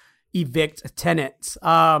or evict tenants.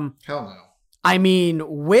 Hell no. I mean,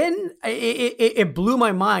 when it blew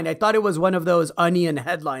my mind. I thought it was one of those Onion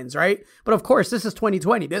headlines, right? But of course, this is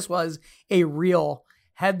 2020. This was a real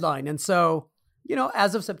headline. And so,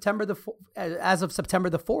 as of September the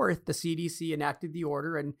 4th, the CDC enacted the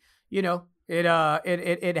order, and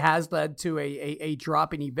it has led to a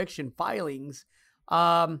drop in eviction filings.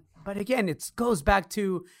 But again, it goes back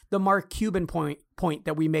to the Mark Cuban point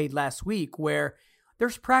that we made last week, where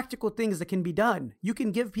there's practical things that can be done. You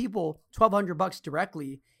can give people $1,200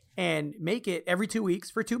 directly and make it every 2 weeks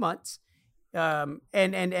for 2 months,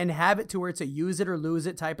 and have it to where it's a use it or lose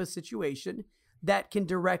it type of situation that can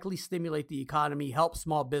directly stimulate the economy, help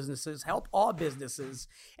small businesses, help all businesses,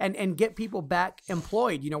 and get people back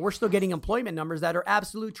employed. We're still getting employment numbers that are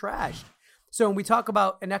absolute trash. So when we talk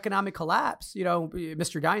about an economic collapse,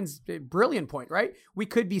 Mr. Dine's brilliant point, right? We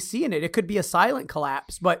could be seeing it. It could be a silent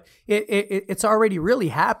collapse, but it's already really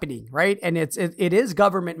happening, right? And it is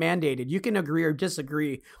government mandated. You can agree or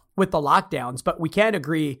disagree with the lockdowns, but we can't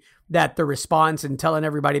agree that the response and telling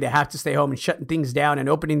everybody they have to stay home and shutting things down and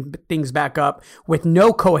opening things back up with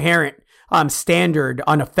no coherent standard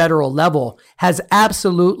on a federal level has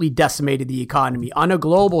absolutely decimated the economy on a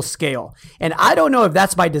global scale. And I don't know if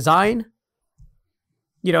that's by design.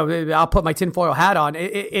 I'll put my tinfoil hat on.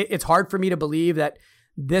 It's hard for me to believe that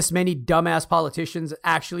this many dumbass politicians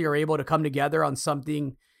actually are able to come together on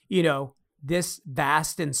something, this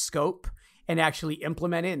vast in scope and actually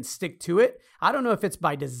implement it and stick to it. I don't know if it's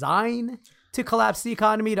by design to collapse the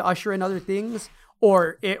economy to usher in other things,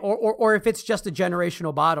 or if it's just a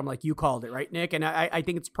generational bottom, like you called it, right, Nick? And I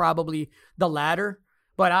think it's probably the latter.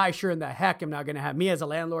 But I sure in the heck am not going to have, me as a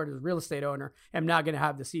landlord, as a real estate owner, am not going to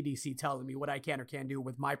have the CDC telling me what I can or can't do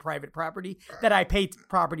with my private property that I pay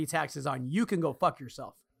property taxes on. You can go fuck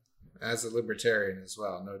yourself. As a libertarian as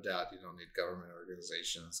well, no doubt you don't need government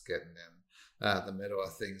organizations getting in the middle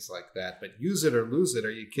of things like that. But use it or lose it.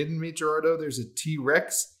 Are you kidding me, Gerardo? There's a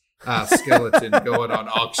T-Rex skeleton going on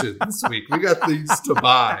auction this week. We got things to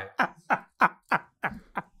buy.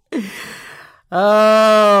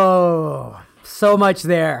 Oh, so much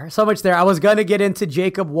there. So much there. I was going to get into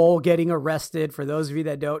Jacob Wohl getting arrested. For those of you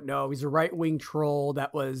that don't know, he's a right-wing troll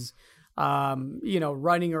that was,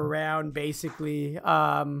 running around basically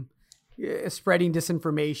spreading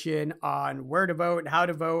disinformation on where to vote and how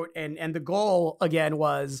to vote. And the goal, again,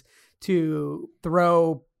 was to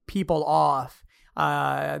throw people off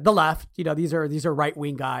the left. These are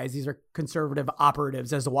right-wing guys. These are conservative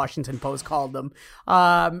operatives, as the Washington Post called them.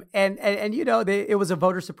 It was a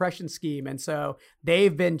voter suppression scheme. And so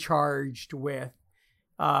they've been charged with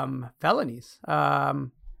felonies.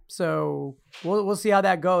 So we'll see how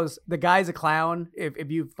that goes. The guy's a clown.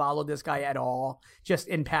 If you followed this guy at all, just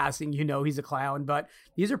in passing, he's a clown. But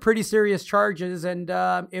these are pretty serious charges, and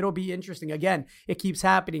it'll be interesting. Again, it keeps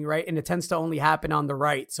happening, right? And it tends to only happen on the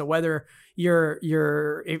right. So whether if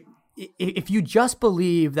you just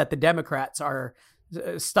believe that the Democrats are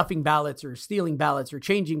stuffing ballots or stealing ballots or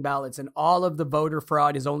changing ballots and all of the voter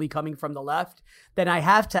fraud is only coming from the left, then I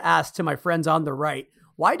have to ask to my friends on the right,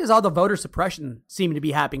 why does all the voter suppression seem to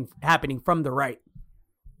be happening from the right?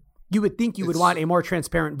 You would think you would want a more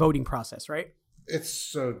transparent voting process, right? It's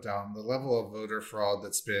so dumb. The level of voter fraud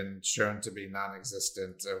that's been shown to be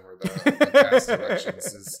non-existent over the past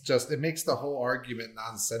elections is just, it makes the whole argument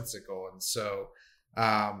nonsensical. And so,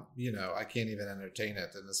 I can't even entertain it.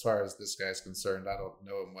 And as far as this guy's concerned, I don't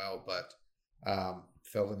know him well, but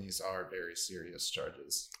felonies are very serious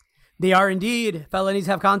charges. They are indeed. Felonies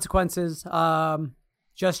have consequences.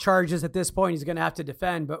 Just charges at this point he's going to have to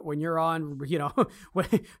defend. But when you're on, when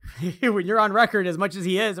you're on record as much as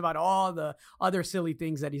he is about all the other silly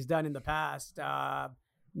things that he's done in the past,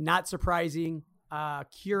 not surprising,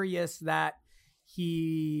 curious that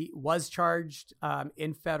he was charged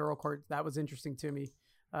in federal court. That was interesting to me.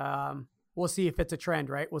 We'll see if it's a trend,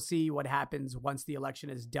 right? We'll see what happens once the election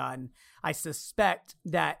is done. I suspect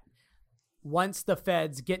that once the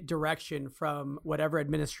feds get direction from whatever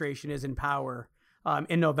administration is in power,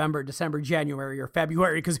 in November, December, January, or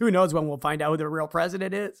February, because who knows when we'll find out who the real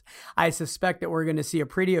president is. I suspect that we're going to see a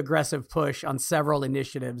pretty aggressive push on several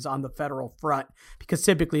initiatives on the federal front, because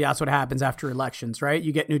typically that's what happens after elections, right?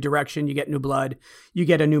 You get new direction, you get new blood, you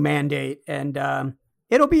get a new mandate, and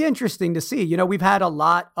it'll be interesting to see. We've had a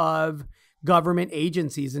lot of government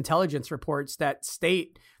agencies, intelligence reports that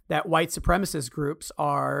state that white supremacist groups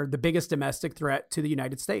are the biggest domestic threat to the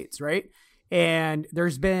United States, right? And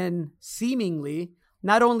there's been seemingly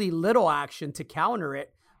not only little action to counter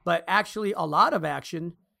it, but actually a lot of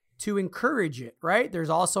action to encourage it, right? There's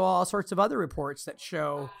also all sorts of other reports that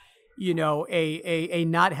show, a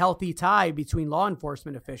not healthy tie between law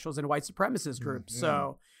enforcement officials and white supremacist groups.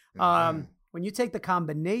 So when you take the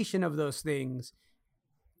combination of those things,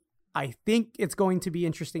 I think it's going to be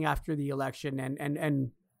interesting after the election,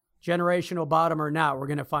 and generational bottom or not, we're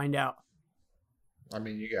going to find out. I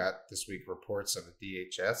mean, you got this week reports of the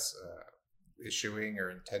DHS issuing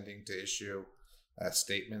or intending to issue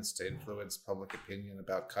statements to influence public opinion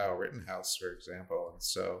about Kyle Rittenhouse, for example. And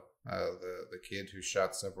so the kid who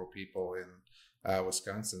shot several people in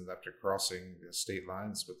Wisconsin after crossing the state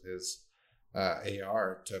lines with his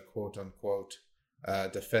AR to quote unquote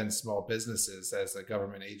defend small businesses as a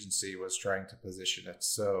government agency was trying to position it.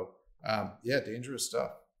 So, dangerous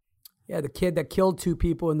stuff. Yeah, the kid that killed two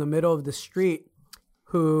people in the middle of the street,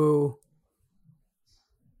 who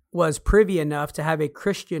was privy enough to have a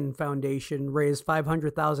Christian foundation raise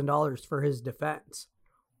 $500,000 for his defense.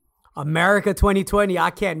 America 2020, I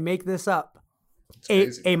can't make this up.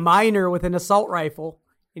 A minor with an assault rifle,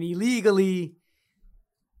 an illegally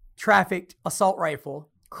trafficked assault rifle,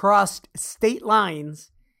 crossed state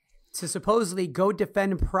lines to supposedly go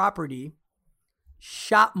defend property,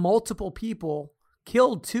 shot multiple people,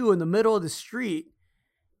 killed two in the middle of the street,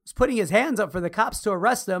 was putting his hands up for the cops to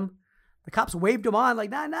arrest him. The cops waved him on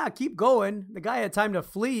like, nah, keep going. The guy had time to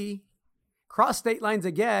flee, cross state lines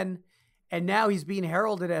again, and now he's being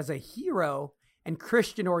heralded as a hero, and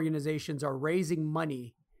Christian organizations are raising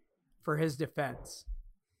money for his defense.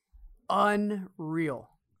 Unreal.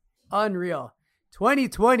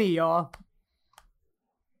 2020, y'all.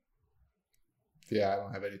 Yeah, I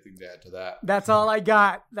don't have anything to add to that. That's all I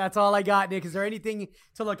got, Nick. Is there anything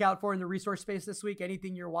to look out for in the resource space this week?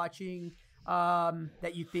 Anything you're watching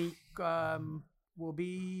that you think will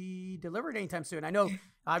be delivered anytime soon. I know,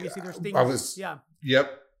 obviously, there's things.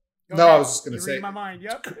 Yep. Go no, ahead. I was just going to say, my mind.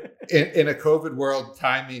 Yep. in a COVID world,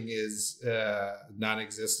 timing is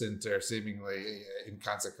non-existent or seemingly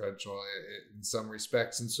inconsequential in some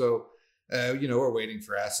respects. And so, we're waiting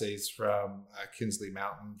for assays from Kinsley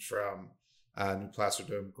Mountain, from New Placer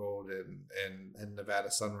Dome Gold, and Nevada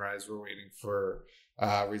Sunrise. We're waiting for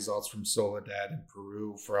results from Soledad in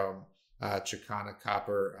Peru, from Chicana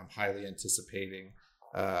Copper. I'm highly anticipating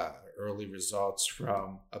early results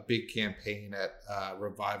from a big campaign at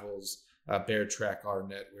Revival's Bear Track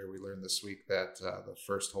Arnett, where we learned this week that the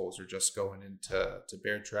first holes are just going into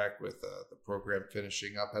Bear Track, with the program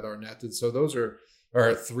finishing up at Arnett. And so those are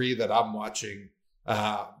three that I'm watching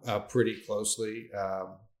pretty closely.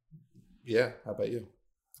 How about you?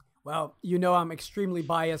 Well, I'm extremely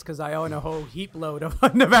biased because I own a whole heap load of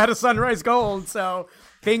Nevada Sunrise Gold. So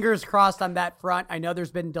fingers crossed on that front. I know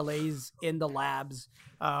there's been delays in the labs,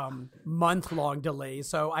 month-long delays.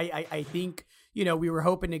 So I think, we were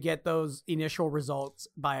hoping to get those initial results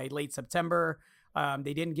by late September.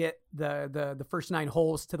 They didn't get the first 9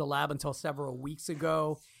 holes to the lab until several weeks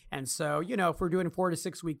ago. And so, if we're doing 4 to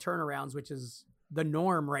 6 week turnarounds, which is the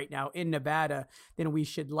norm right now in Nevada, then we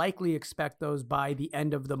should likely expect those by the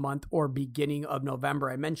end of the month or beginning of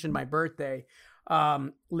November. I mentioned my birthday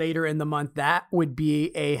later in the month. That would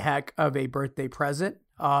be a heck of a birthday present.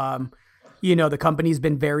 The company's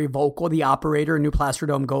been very vocal, the operator, New Placer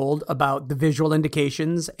Dome Gold, about the visual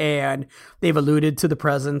indications, and they've alluded to the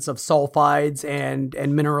presence of sulfides and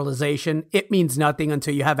mineralization. It means nothing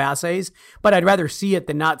until you have assays, but I'd rather see it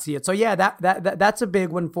than not see it. So yeah, that's a big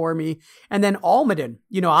one for me. And then Almaden,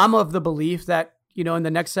 I'm of the belief that, in the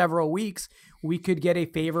next several weeks, we could get a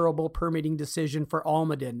favorable permitting decision for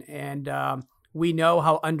Almaden. And we know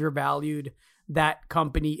how undervalued that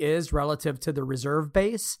company is relative to the reserve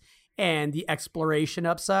base and the exploration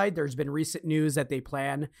upside. There's been recent news that they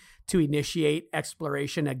plan to initiate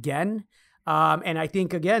exploration again. And I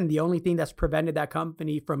think, again, the only thing that's prevented that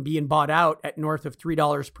company from being bought out at north of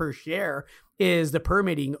 $3 per share is the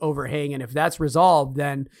permitting overhang. And if that's resolved,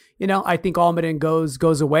 then, I think Almaden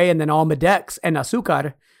goes away, and then Almadex and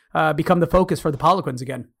Azucar become the focus for the Poliquins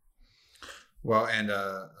again. Well, and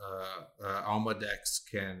Almadex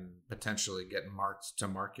can potentially get marked to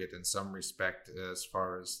market in some respect as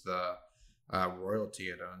far as the royalty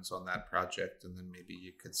it owns on that project, and then maybe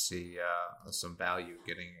you could see some value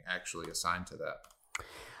getting actually assigned to that.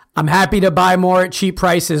 I'm happy to buy more at cheap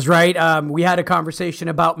prices, right? We had a conversation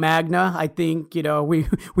about Magna. I think,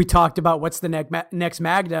 we talked about what's the next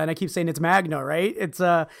Magna, and I keep saying it's Magna, right? It's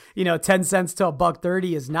 10 cents to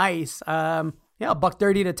 $1.30 is nice.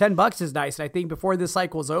 $1.30 to $10 is nice. And I think before this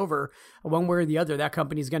cycle's over, one way or the other, that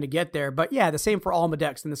company's going to get there. But yeah, the same for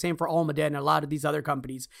Almadex and the same for Almaden and a lot of these other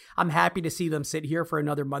companies. I'm happy to see them sit here for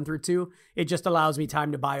another month or two. It just allows me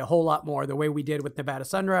time to buy a whole lot more, the way we did with Nevada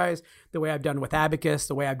Sunrise, the way I've done with Abacus,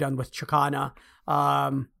 the way I've done with Chicana.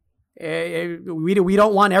 We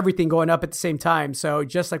don't want everything going up at the same time. So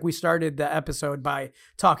just like we started the episode by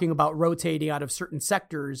talking about rotating out of certain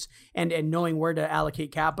sectors and knowing where to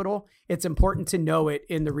allocate capital, it's important to know it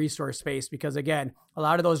in the resource space, because again, a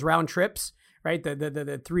lot of those round trips, right?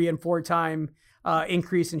 The 3 and 4 time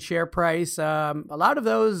increase in share price. A lot of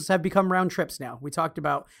those have become round trips now. We talked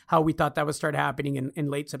about how we thought that would start happening in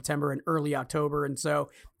late September and early October. And so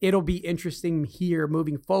it'll be interesting here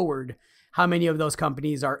moving forward how many of those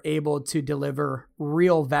companies are able to deliver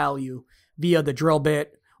real value via the drill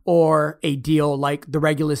bit or a deal like the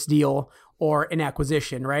Regulus deal or an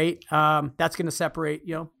acquisition, right? That's going to separate,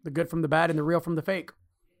 the good from the bad and the real from the fake.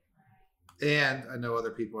 And I know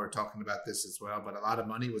other people are talking about this as well, but a lot of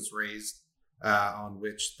money was raised on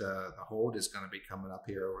which the hold is going to be coming up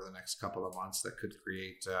here over the next couple of months that could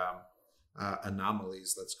create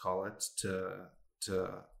anomalies, let's call it, to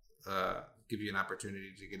give you an opportunity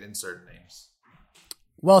to get in certain names.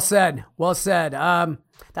 Well said.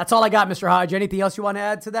 That's all I got, Mr. Hodge. Anything else you want to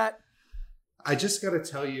add to that? I just got to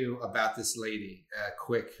tell you about this lady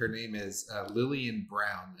quick. Her name is Lillian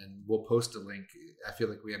Brown, and we'll post a link. I feel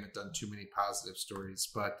like we haven't done too many positive stories,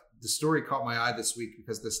 but the story caught my eye this week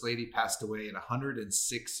because this lady passed away at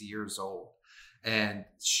 106 years old. And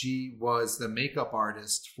she was the makeup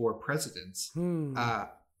artist for presidents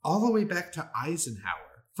all the way back to Eisenhower.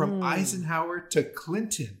 From Eisenhower to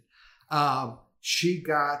Clinton. She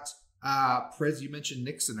got, you mentioned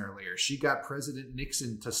Nixon earlier. She got President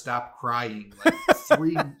Nixon to stop crying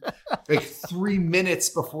like 3 minutes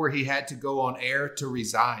before he had to go on air to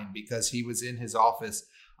resign, because he was in his office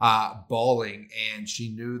bawling, and she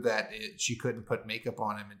knew that she couldn't put makeup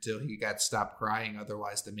on him until he got stopped crying.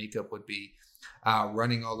 Otherwise, the makeup would be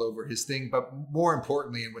running all over his thing. But more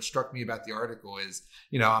importantly, and what struck me about the article is,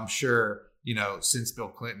 I'm sure, since Bill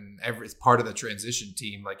Clinton, every part of the transition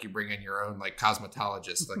team, like you bring in your own like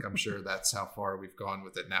cosmetologist, like I'm sure that's how far we've gone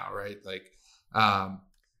with it now, right? Like,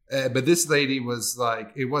 but this lady was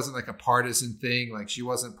like, it wasn't like a partisan thing. Like she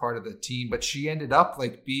wasn't part of the team, but she ended up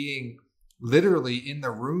like being literally in the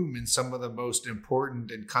room in some of the most important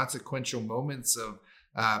and consequential moments of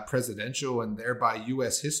presidential and thereby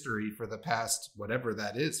U.S. history for the past, whatever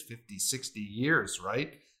that is, 50, 60 years,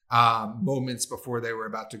 right? Moments before they were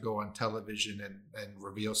about to go on television and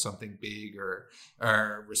reveal something big or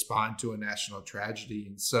respond to a national tragedy.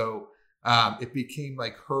 And so it became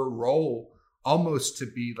like her role almost to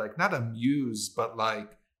be like, not a muse, but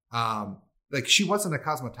like she wasn't a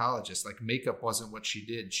cosmetologist. Like makeup wasn't what she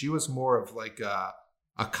did. She was more of like a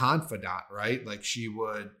confidant, right? Like she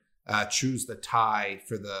would choose the tie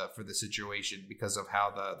for the situation because of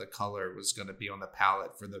how the color was going to be on the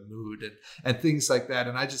palette for the mood and things like that.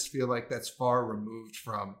 And I just feel like that's far removed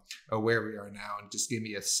from where we are now, and just give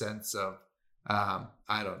me a sense of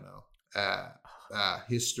I don't know,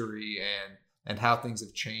 history and how things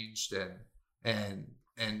have changed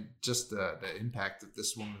and just the impact of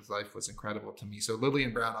this woman's life was incredible to me. So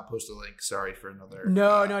Lillian Brown, I'll post a link. Sorry for another.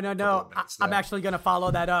 No. I'm actually going to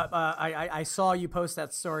follow that up. I saw you post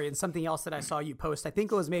that story, and something else that I saw you post, I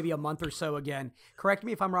think it was maybe a month or so again. Correct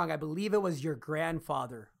me if I'm wrong. I believe it was your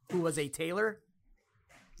grandfather who was a tailor.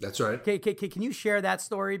 That's right. Okay, can you share that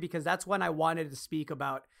story? Because that's one I wanted to speak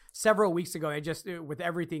about several weeks ago. I just, with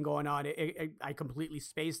everything going on, I completely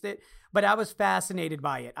spaced it, but I was fascinated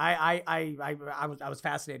by it. I was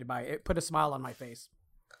fascinated by it. It put a smile on my face.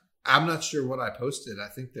 I'm not sure what I posted. I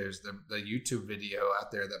think there's the YouTube video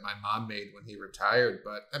out there that my mom made when he retired.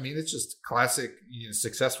 But I mean, it's just classic,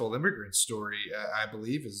 successful immigrant story. I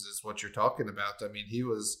believe is what you're talking about. I mean, he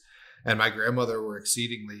was, and my grandmother were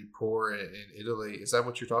exceedingly poor in Italy. Is that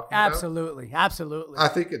what you're talking about? Absolutely. I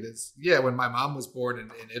think it is. Yeah, when my mom was born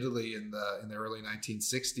in Italy in the early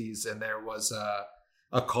 1960s, and there was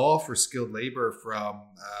a call for skilled labor from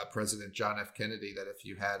President John F. Kennedy that if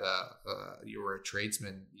you had you were a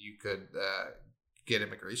tradesman, you could get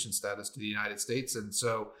immigration status to the United States. And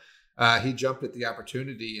so he jumped at the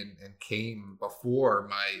opportunity and came before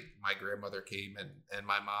my grandmother came and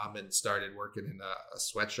my mom, and started working in a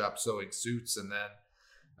sweatshop sewing suits. And then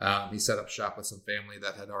he set up shop with some family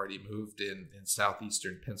that had already moved in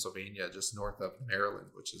southeastern Pennsylvania, just north of Maryland,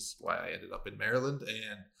 which is why I ended up in Maryland.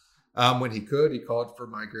 And when he could, he called for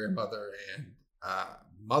my grandmother and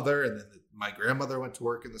mother, and then my grandmother went to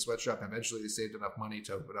work in the sweatshop. Eventually, they saved enough money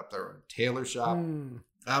to open up their own tailor shop. And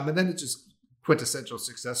then it just quintessential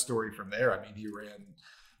success story from there. I mean, he ran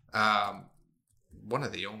one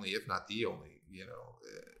of the only, if not the only,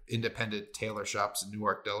 independent tailor shops in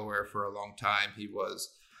Newark, Delaware for a long time. He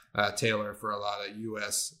was tailor for a lot of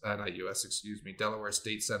Delaware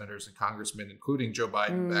state senators and congressmen, including Joe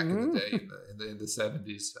Biden back in the day in the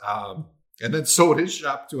 70s. And then sold his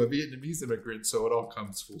shop to a Vietnamese immigrant. So it all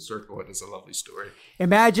comes full circle. It is a lovely story.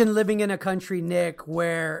 Imagine living in a country, Nick,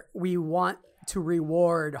 where we want to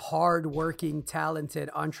reward hardworking, talented,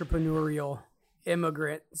 entrepreneurial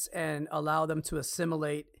immigrants and allow them to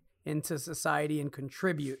assimilate into society and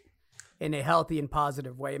contribute in a healthy and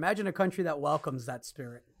positive way. Imagine a country that welcomes that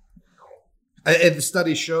spirit. And the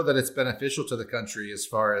studies show that it's beneficial to the country as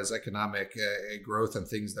far as economic growth and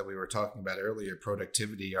things that we were talking about earlier,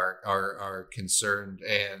 productivity are concerned.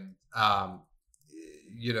 And,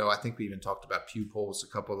 I think we even talked about Pew polls a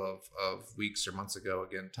couple of weeks or months ago.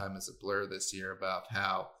 Again, time is a blur this year, about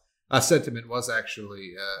how sentiment was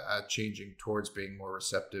actually changing towards being more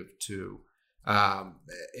receptive to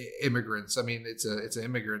immigrants. I mean, it's an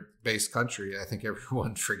immigrant-based country. I think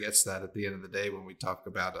everyone forgets that at the end of the day when we talk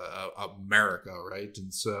about America, right?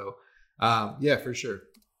 And so, yeah, for sure.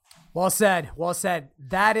 Well said. Well said.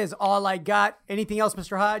 That is all I got. Anything else,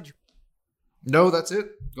 Mr. Hodge? No, that's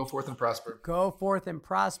it. Go forth and prosper. Go forth and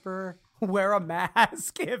prosper. Wear a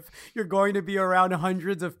mask if you're going to be around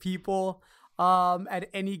hundreds of people at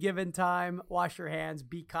any given time. Wash your hands.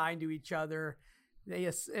 Be kind to each other.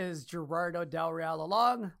 This is Gerardo Del Real,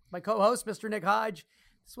 along my co-host, Mr. Nick Hodge.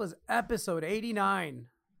 This was episode 89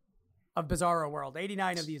 of Bizarro World.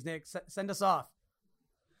 89 of these, Nick. Send us off.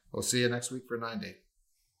 We'll see you next week for 9 Day.